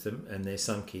did with them, and there's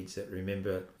some kids that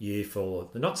remember you for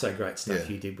the not so great stuff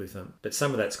you did with them. But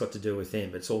some of that's got to do with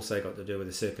them, but it's also got to do with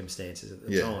the circumstances at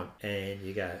the time. And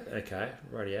you go, okay,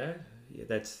 rightio,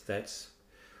 that's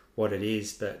what it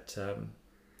is. But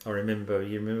you remember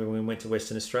when we went to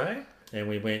Western Australia, and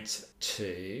we went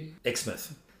to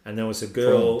Exmouth, and there was a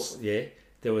girl,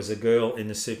 there was a girl in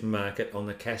the supermarket on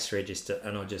the cash register,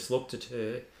 and I just looked at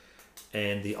her,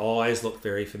 and the eyes looked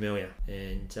very familiar.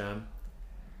 And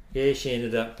she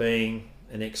ended up being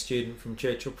an ex-student from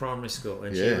Churchill Primary School,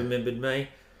 and she remembered me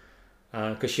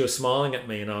because she was smiling at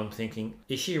me, and I'm thinking,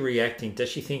 is she reacting? Does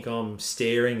she think I'm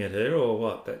staring at her or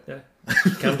what? But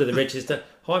you come to the register,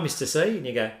 hi, Mr. C, and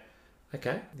you go,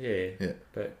 okay, yeah.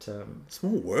 But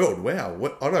small world, wow.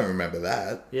 I don't remember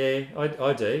that. Yeah,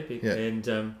 I do.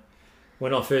 And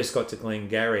when I first got to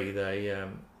Glengarry,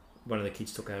 one of the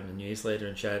kids took home the newsletter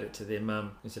and showed it to their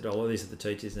mum and said, oh, well, these are the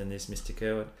teachers and there's Mr.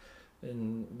 Curwood.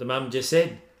 And the mum just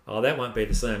said, oh, that won't be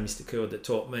the same Mr. Curwood that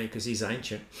taught me, because he's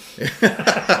ancient.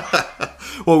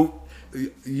 Well,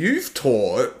 you've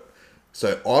taught,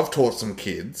 so I've taught some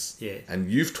kids,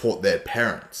 and you've taught their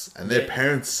parents, and their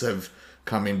parents have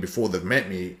come in before they've met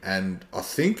me, and I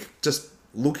think just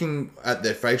looking at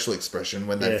their facial expression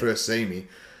when they Yeah. first see me,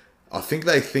 I think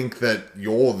they think that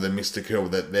you're the Mr. Curl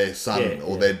that their son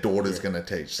or their daughter's going to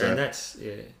teach. So And that's,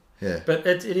 yeah, But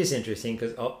it is interesting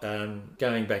because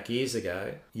going back years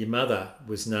ago, your mother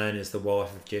was known as the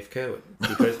wife of Jeff Kerwin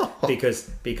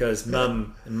because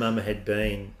mum had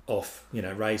been off,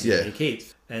 raising many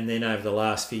kids, and then over the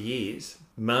last few years,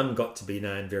 mum got to be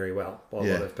known very well by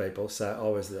a lot of people. So I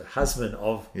was the husband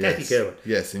of Kathy Kerwin.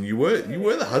 Yes, and you were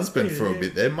the husband for a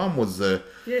bit there. Mum was the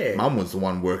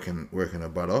one working her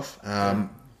butt off.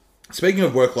 Speaking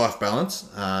of work-life balance,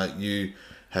 you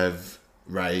have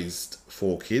raised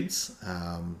 4 kids.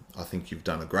 I think you've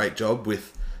done a great job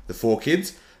with the 4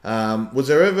 kids. Was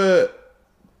there ever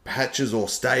patches or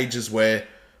stages where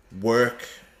work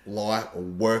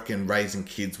and raising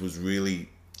kids was really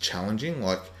challenging?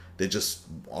 Like,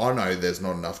 I know there's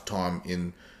not enough time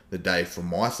in the day for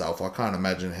myself. I can't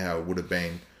imagine how it would have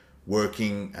been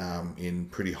working in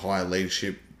pretty high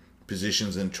leadership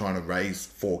positions and trying to raise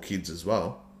 4 kids as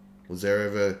well. Was there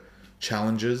ever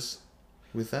challenges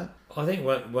with that? I think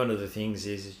one of the things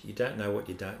is you don't know what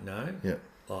you don't know. Yeah.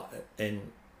 And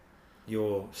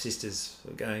your sisters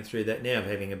are going through that now of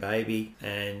having a baby,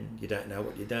 and you don't know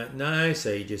what you don't know,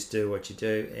 so you just do what you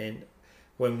do. And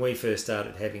when we first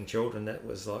started having children, that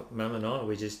was like Mum and I,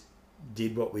 we just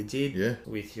did what we did. Yeah.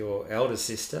 With your elder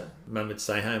sister, Mum would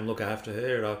stay home, look after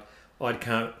her, and I'd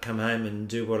come home and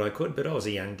do what I could, but I was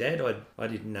a young dad. I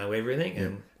didn't know everything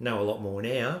and know a lot more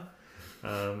now.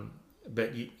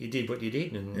 But you did what you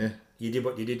did, and you did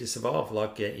what you did to survive.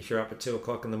 Like if you're up at 2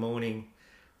 o'clock in the morning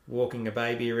walking a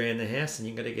baby around the house, and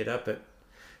you've got to get up at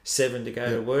 7 to go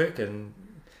to work and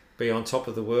be on top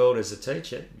of the world as a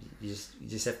teacher, you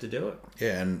just have to do it.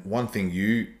 Yeah, and one thing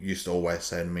you used to always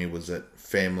say to me was that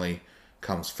family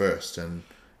comes first, and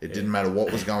it didn't matter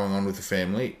what was going on with the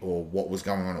family or what was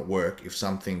going on at work. If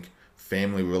something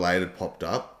family related popped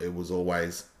up, it was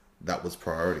always that was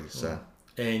priority. So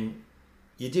and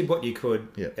you did what you could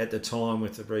at the time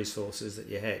with the resources that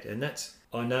you had. And that's,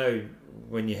 I know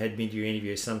when you had mid-year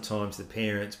interviews, sometimes the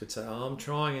parents would say, I'm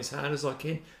trying as hard as I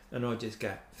can. And I'd just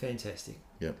go, fantastic.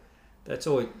 Yep. That's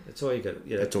all you got.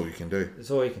 That's all you can do.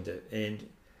 That's all you can do. And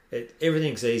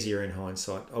everything's easier in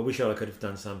hindsight. I wish I could have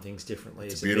done some things differently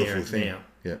as a parent now.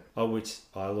 Yeah.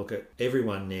 I look at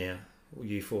everyone now,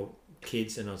 you 4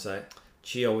 kids, and I'd say,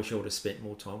 gee, I wish I would have spent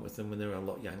more time with them when they were a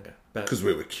lot younger. Because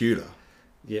we were cuter.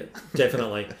 Yeah,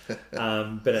 definitely.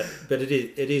 But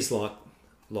it is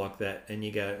like that, and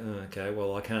you go, oh, okay,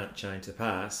 well, I can't change the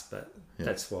past, but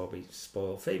that's why we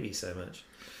spoil Phoebe so much.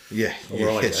 Yeah,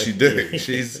 yes, you do. Yeah.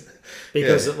 She's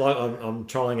because I'm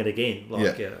trying it again.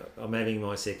 I'm having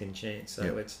my second chance.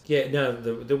 So it's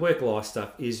the work-life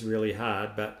stuff is really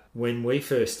hard. But when we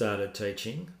first started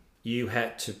teaching, you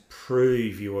had to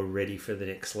prove you were ready for the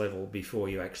next level before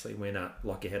you actually went up.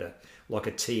 Like you had a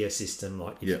tier system.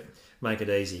 Make it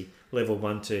easy. Level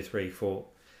 1, 2, 3, 4.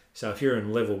 So if you're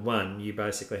in level 1, you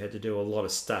basically had to do a lot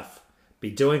of stuff,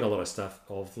 be doing a lot of stuff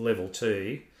of level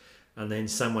 2, and then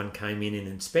someone came in and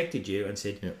inspected you and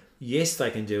said, yes,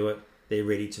 they can do it. They're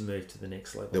ready to move to the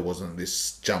next level. There wasn't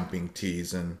this jumping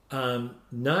tiers and...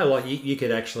 No, like you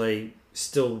could actually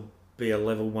still be a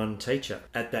level 1 teacher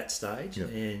at that stage. Yep.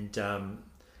 And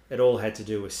it all had to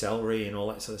do with salary and all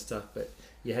that sort of stuff. But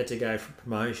you had to go for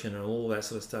promotion and all that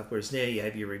sort of stuff. Whereas now you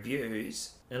have your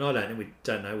reviews, and we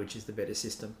don't know which is the better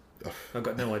system. I've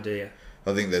got no idea.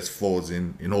 I think there's flaws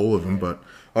in all of them, but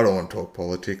I don't want to talk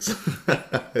politics.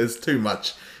 There's too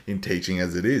much in teaching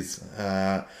as it is.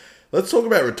 Let's talk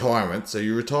about retirement. So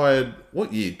you retired,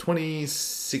 what year?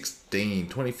 2016,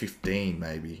 2015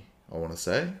 maybe, I want to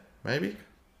say. Maybe?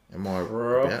 Am I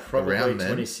probably around then?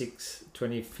 26,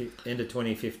 end of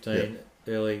 2015,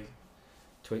 early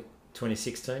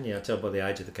 2016. Yeah, I tell by the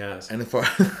age of the cars. And if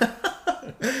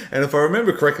I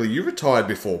remember correctly, you retired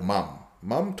before Mum.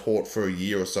 Mum taught for a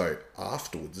year or so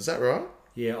afterwards. Is that right?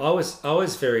 Yeah, I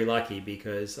was very lucky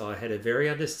because I had a very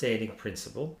understanding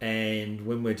principal, and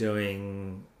when we're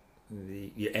doing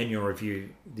the annual review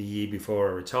the year before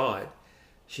I retired,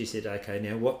 she said, "Okay,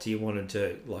 now what do you want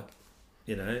to do?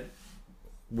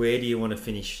 Where do you want to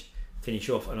finish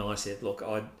off?" And I said, "Look,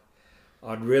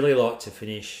 I'd really like to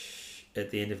finish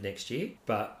at the end of next year,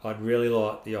 but I'd really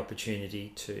like the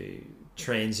opportunity to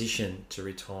transition to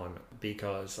retirement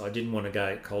because I didn't want to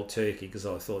go cold turkey because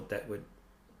I thought that would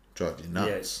drive you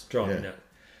nuts. Drive me nuts."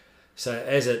 So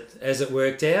as it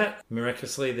worked out,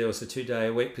 miraculously there was a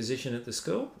 2-day-a-week position at the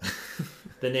school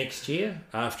the next year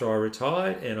after I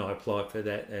retired, and I applied for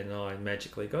that and I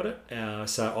magically got it.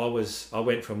 So I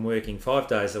went from working 5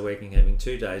 days a week and having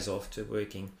 2 days off to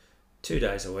working 2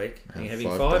 days a week and having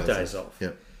 5 days off.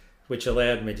 Yep. which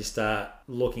allowed me to start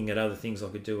looking at other things I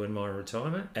could do in my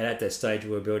retirement. And at that stage,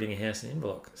 we were building a house in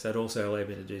Inverloch, so it also allowed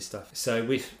me to do stuff. So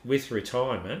with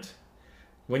retirement,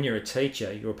 when you're a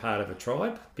teacher, you're part of a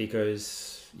tribe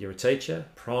because you're a teacher,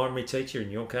 primary teacher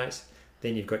in your case.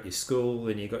 Then you've got your school,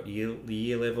 then you've got the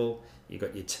year level, you've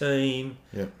got your team.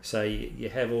 Yep. So you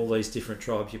have all these different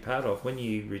tribes you're part of. When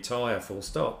you retire, full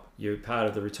stop, you're part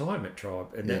of the retirement tribe,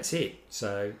 and that's it.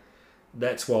 So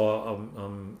that's why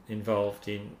I'm involved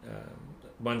in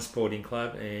one sporting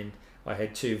club, and I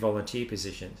had 2 volunteer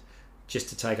positions just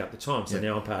to take up the time. So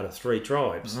now I'm part of 3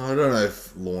 tribes. I don't know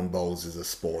if lawn bowls is a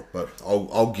sport, but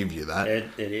I'll give you that.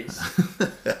 It is.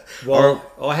 Well,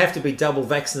 I have to be double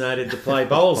vaccinated to play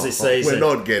bowls this season.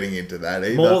 We're not getting into that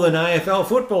either. More than AFL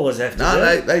footballers have to do.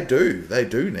 No, they do. They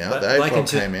do now. But The AFL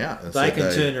came out and they said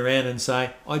can turn around and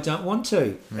say, I don't want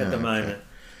to at the moment.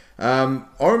 I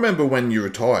remember when you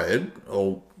retired,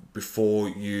 or before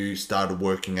you started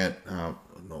working at,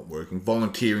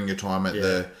 volunteering your time at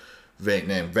the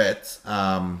Vietnam Vets.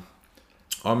 I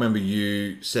remember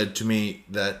you said to me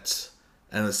that,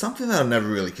 and it's something that I've never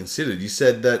really considered. You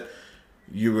said that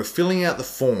you were filling out the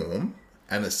form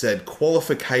and it said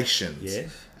qualifications.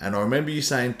 Yes. And I remember you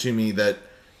saying to me that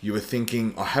you were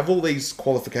thinking, I have all these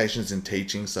qualifications in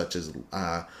teaching, such as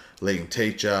leading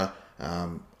teacher,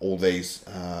 all these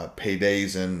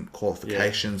PDs and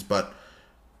qualifications, but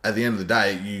at the end of the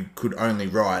day, you could only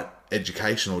write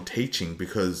education or teaching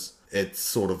because it's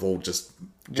sort of all just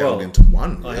jumbled into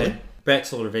one. Really. I had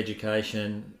Bachelor of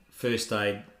Education, First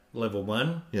Aid Level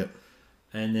 1. Yep.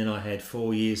 And then I had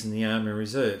 4 years in the Army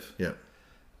Reserve. Yep.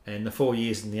 And the 4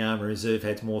 years in the Army Reserve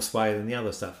had more sway than the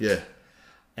other stuff. Yeah.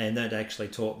 And that actually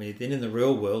taught me then in the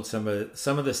real world some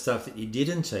of the stuff that you did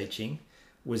in teaching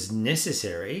was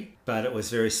necessary, but it was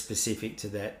very specific to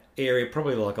that area,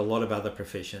 probably like a lot of other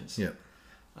professions. Yep.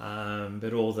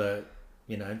 But all the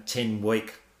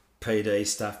 10-week PD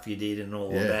stuff you did and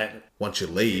all of that. Once you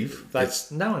leave,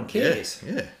 no one cares.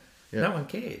 Yeah. No one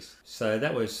cares. So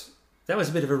that was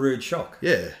a bit of a rude shock.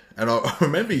 Yeah. And I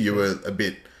remember you were a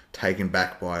bit taken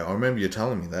back by it. I remember you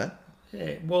telling me that.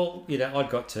 Yeah, well, I'd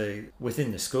got to,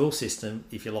 within the school system,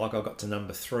 if you like, I got to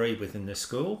number 3 within the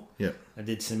school. Yep. I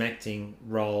did some acting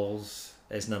roles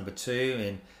as number 2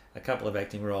 and a couple of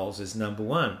acting roles as number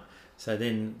 1. So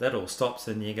then that all stops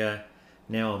and you go,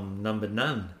 now I'm number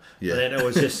none. Yeah. And then it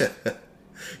was just...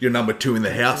 You're number 2 in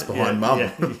the house behind mum.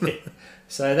 Yeah.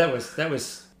 So that was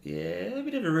a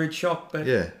bit of a rude shock, but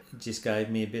it just gave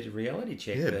me a bit of reality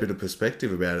check. Yeah, a bit of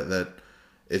perspective about it, that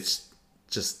it's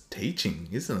just teaching,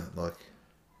 isn't it? Like,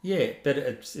 yeah, but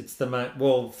it's the main.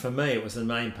 Well, for me, it was the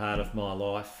main part of my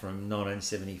life from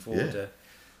 1974 to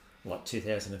like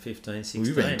 2015, 16. Well,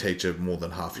 you've been a teacher more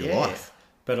than half your life.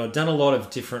 But I've done a lot of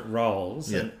different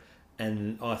roles,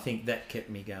 and I think that kept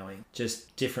me going.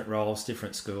 Just different roles,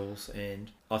 different schools,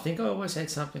 and I think I always had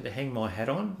something to hang my hat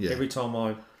on. Yeah.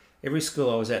 Every school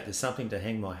I was at, there's something to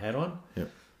hang my hat on. Yep.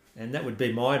 And that would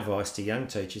be my advice to young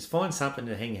teachers: find something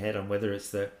to hang your hat on, whether it's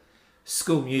the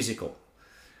school musical,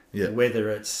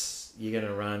 whether it's you're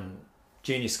going to run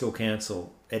junior school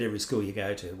council at every school you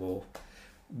go to, or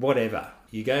whatever.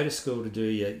 You go to school to do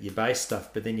your base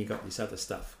stuff, but then you got this other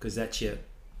stuff because that's your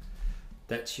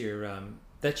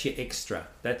extra.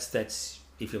 That's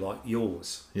if you like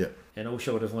yours. Yeah. And I wish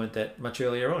I would have learnt that much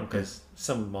earlier on, because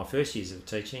some of my first years of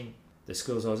teaching, the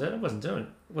schools I was at, I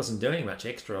wasn't doing much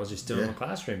extra. I was just doing my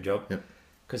classroom job. Yep.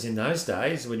 Because in those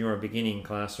days, when you were a beginning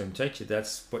classroom teacher,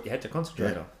 that's what you had to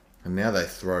concentrate on. And now they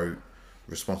throw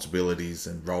responsibilities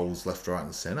and roles left, right,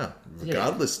 and centre,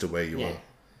 regardless to where you are.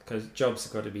 Because jobs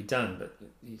have got to be done. But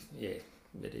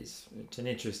it is. It's an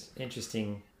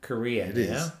interesting career. It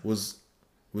is.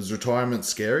 Was retirement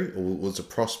scary, or was the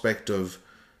prospect of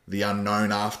the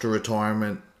unknown after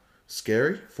retirement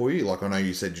scary for you? Like, I know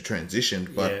you said you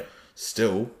transitioned, but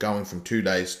still going from 2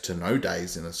 days to no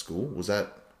days in a school, was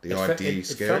that the idea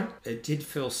scary? It did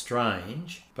feel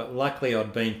strange, but luckily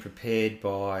I'd been prepared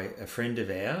by a friend of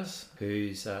ours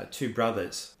whose 2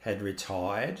 brothers had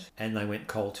retired, and they went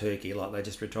cold turkey. Like, they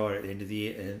just retired at the end of the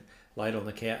year and laid on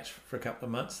the couch for a couple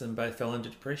of months and both fell into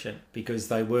depression because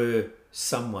they were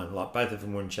someone, like both of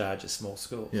them were in charge of small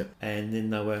schools. Yeah. And then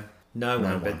they were no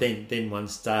one. But then one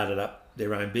started up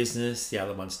their own business, the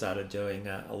other one started doing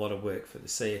a lot of work for the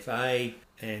CFA,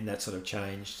 and that sort of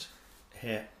changed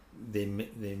how their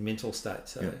mental state.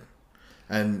 So. Yeah.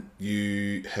 And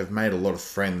you have made a lot of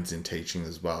friends in teaching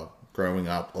as well. Growing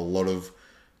up, a lot of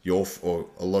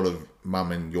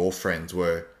mum and your friends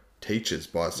were teachers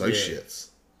by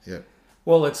associates. Yeah.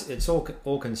 Well, it's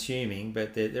all consuming,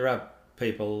 but there are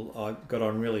people I got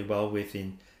on really well with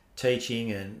in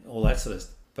teaching and all that sort of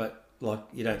stuff. But like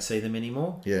you don't see them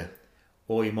anymore, Yeah.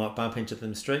 or you might bump into them in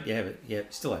the street.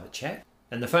 Still have a chat.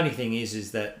 And the funny thing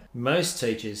is that most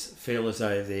teachers feel as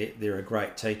though they're a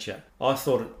great teacher. I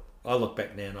look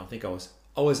back now and I think I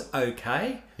was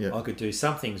okay. Yeah. I could do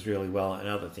some things really well and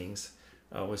other things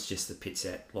I was just the pits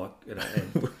at, like, you know,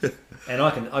 and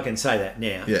I can say that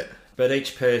now. Yeah. But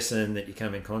each person that you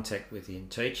come in contact with in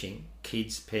teaching,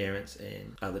 kids, parents,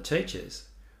 and other teachers,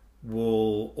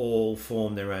 will all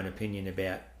form their own opinion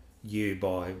about you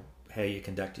by how you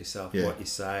conduct yourself, Yeah. what you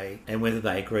say, and whether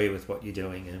they agree with what you're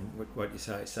doing and what you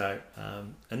say. So,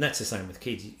 and that's the same with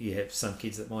kids. You have some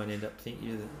kids that might end up thinking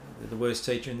you're the worst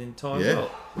teacher in the entire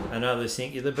world, and others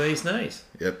think you're the bee's knees.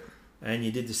 Yep. And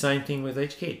you did the same thing with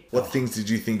each kid. What things did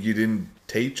you think you didn't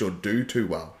teach or do too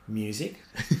well? Music.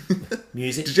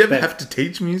 Music. Did you ever have to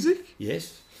teach music?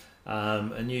 Yes.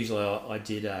 And usually I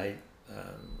did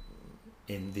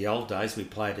in the old days, we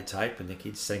played a tape and the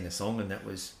kids sang a song and that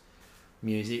was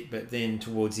music. But then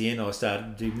towards the end, I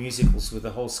started to do musicals with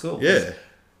the whole school. Yeah.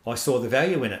 I saw the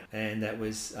value in it, and that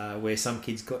was where some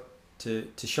kids got to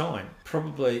shine.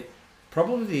 Probably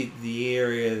the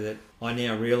area that I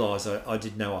now realise I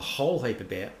did know a whole heap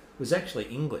about was actually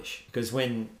English. Because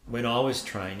when I was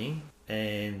training,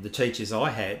 and the teachers I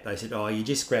had, they said, "Oh, you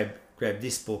just grab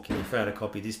this book and you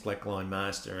photocopy this Blackline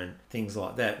Master," and things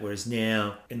like that. Whereas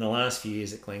now, in the last few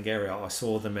years at Glengarry, I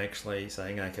saw them actually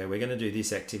saying, "Okay, we're going to do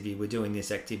this activity. We're doing this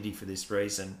activity for this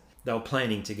reason." They were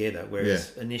planning together.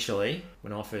 Whereas initially,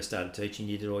 when I first started teaching,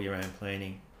 you did all your own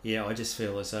planning. Yeah, I just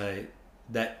feel as though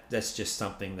that's just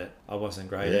something that I wasn't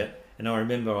great at. And I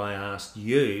remember I asked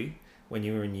you when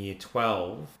you were in year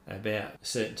 12 about a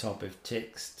certain type of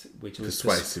text, which was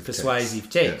persuasive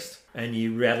text. Yeah. And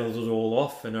you rattled it all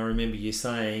off. And I remember you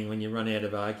saying, when you run out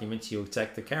of arguments, you'll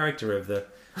attack the character of the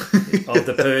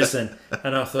person.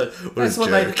 And I thought, that's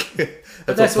what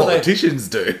that's what politicians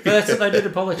do. But that's what they do to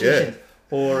politicians. Yeah.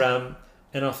 Or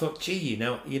and I thought, gee, you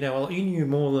knew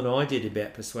more than I did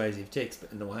about persuasive text,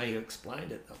 but in the way you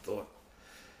explained it, I thought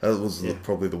that was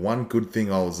probably the one good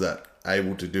thing I was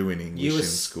able to do in English in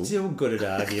school. You were still good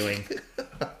at arguing,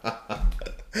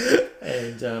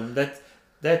 and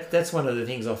that's one of the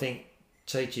things I think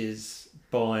teachers,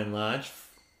 by and large,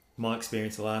 my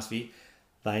experience the last few,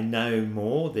 they know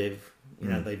more. They've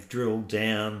drilled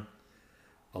down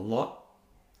a lot.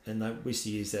 And we used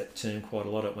to use that term quite a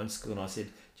lot at one school. And I said,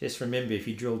 just remember, if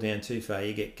you drill down too far,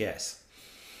 you get gas.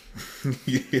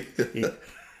 Yeah.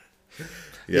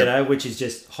 You know, which is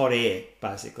just hot air,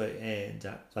 basically. And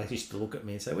they used to look at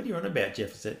me and say, "What are you on about, Jeff?"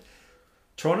 I said,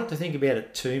 try not to think about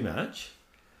it too much.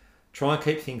 Try and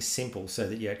keep things simple so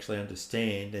that you actually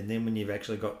understand. And then when you've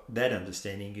actually got that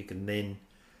understanding, you can then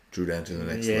drill down to the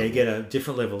next level. Yeah, you get a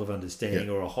different level of understanding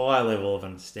or a higher level of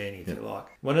understanding, if you like.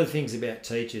 One of the things about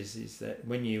teachers is that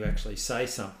when you actually say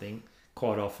something,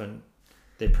 quite often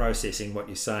they're processing what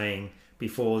you're saying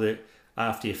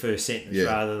after your first sentence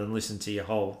rather than listen to your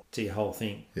whole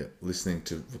thing. Yeah, listening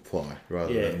to reply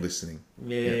rather than listening.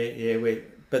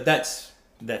 But that's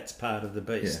part of the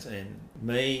beast. Yeah. And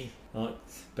me, like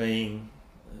being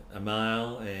a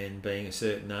male and being a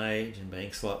certain age and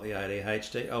being slightly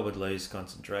ADHD, I would lose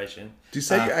concentration. Do you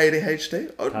say you're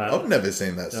ADHD? I've never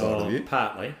seen that side of you.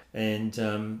 Partly. And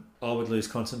I would lose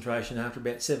concentration after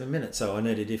about 7 minutes, so I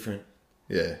need a different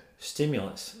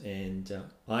stimulus. And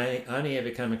I only ever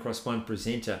come across one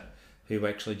presenter who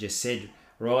actually just said,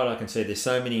 "Right, I can see there's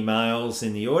so many males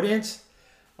in the audience,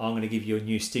 I'm going to give you a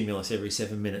new stimulus every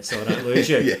 7 minutes so I don't lose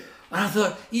you." Yeah. And I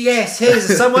thought, yes,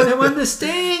 here's someone who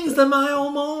understands the male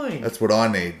mind. That's what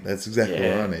I need. That's exactly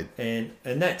what I need.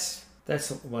 And that's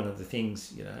one of the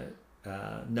things,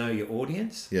 know your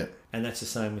audience. Yeah. And that's the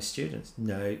same with students.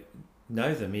 Know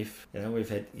them. If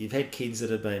you've had kids that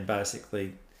have been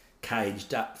basically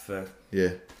caged up for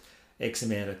X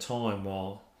amount of time,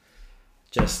 while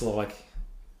just like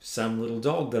some little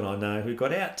dog that I know who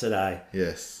got out today.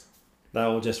 Yes.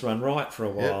 They'll just run right for a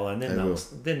while, and then they'll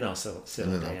settle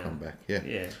and then down. They'll come back.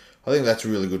 Yeah. I think that's a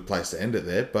really good place to end it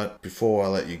there. But before I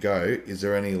let you go, is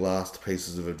there any last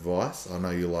pieces of advice? I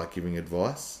know you like giving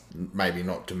advice. Maybe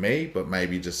not to me, but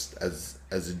maybe just as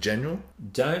a general.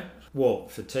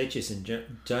 For teachers,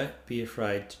 don't be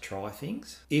afraid to try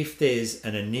things. If there's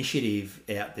an initiative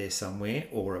out there somewhere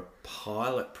or a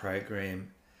pilot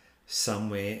program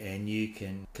somewhere and you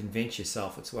can convince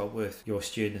yourself it's well worth your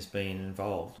students being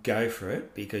involved, go for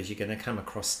it, because you're going to come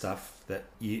across stuff that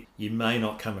you may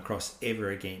not come across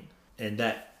ever again, and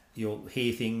that you'll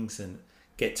hear things and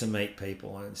get to meet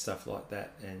people and stuff like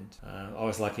that. And I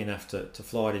was lucky enough to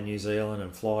fly to New Zealand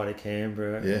and fly to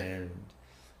Canberra and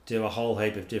do a whole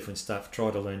heap of different stuff,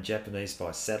 try to learn Japanese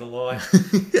by satellite.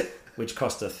 which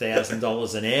cost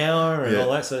 $1,000 an hour and Yeah.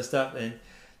 all that sort of stuff. And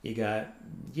you go,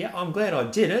 yeah, I'm glad I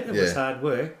did it. It was Yeah. hard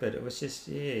work, but it was just,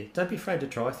 don't be afraid to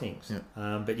try things.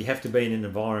 Yeah. But you have to be in an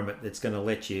environment that's going to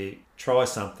let you try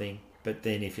something, but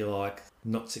then if you like,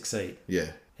 not succeed. Yeah.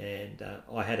 And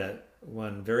I had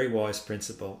one very wise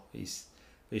principal. We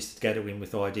used to go to him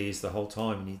with ideas the whole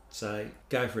time, and he'd say,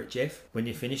 "Go for it, Jeff. When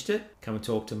you finished it, come and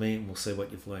talk to me, and we'll see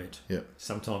what you've learnt." Yeah.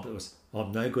 Sometimes it was,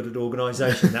 "I'm no good at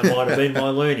organisation." That might have been my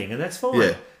learning, and that's fine.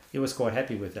 Yeah. He was quite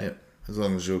happy with that. Yeah. As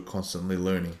long as you're constantly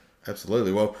learning.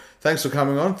 Absolutely. Well, thanks for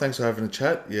coming on. Thanks for having a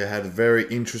chat. You had a very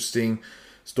interesting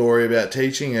story about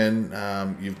teaching, and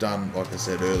you've done, like I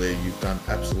said earlier, you've done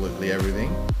absolutely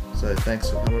everything. So thanks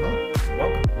for coming on.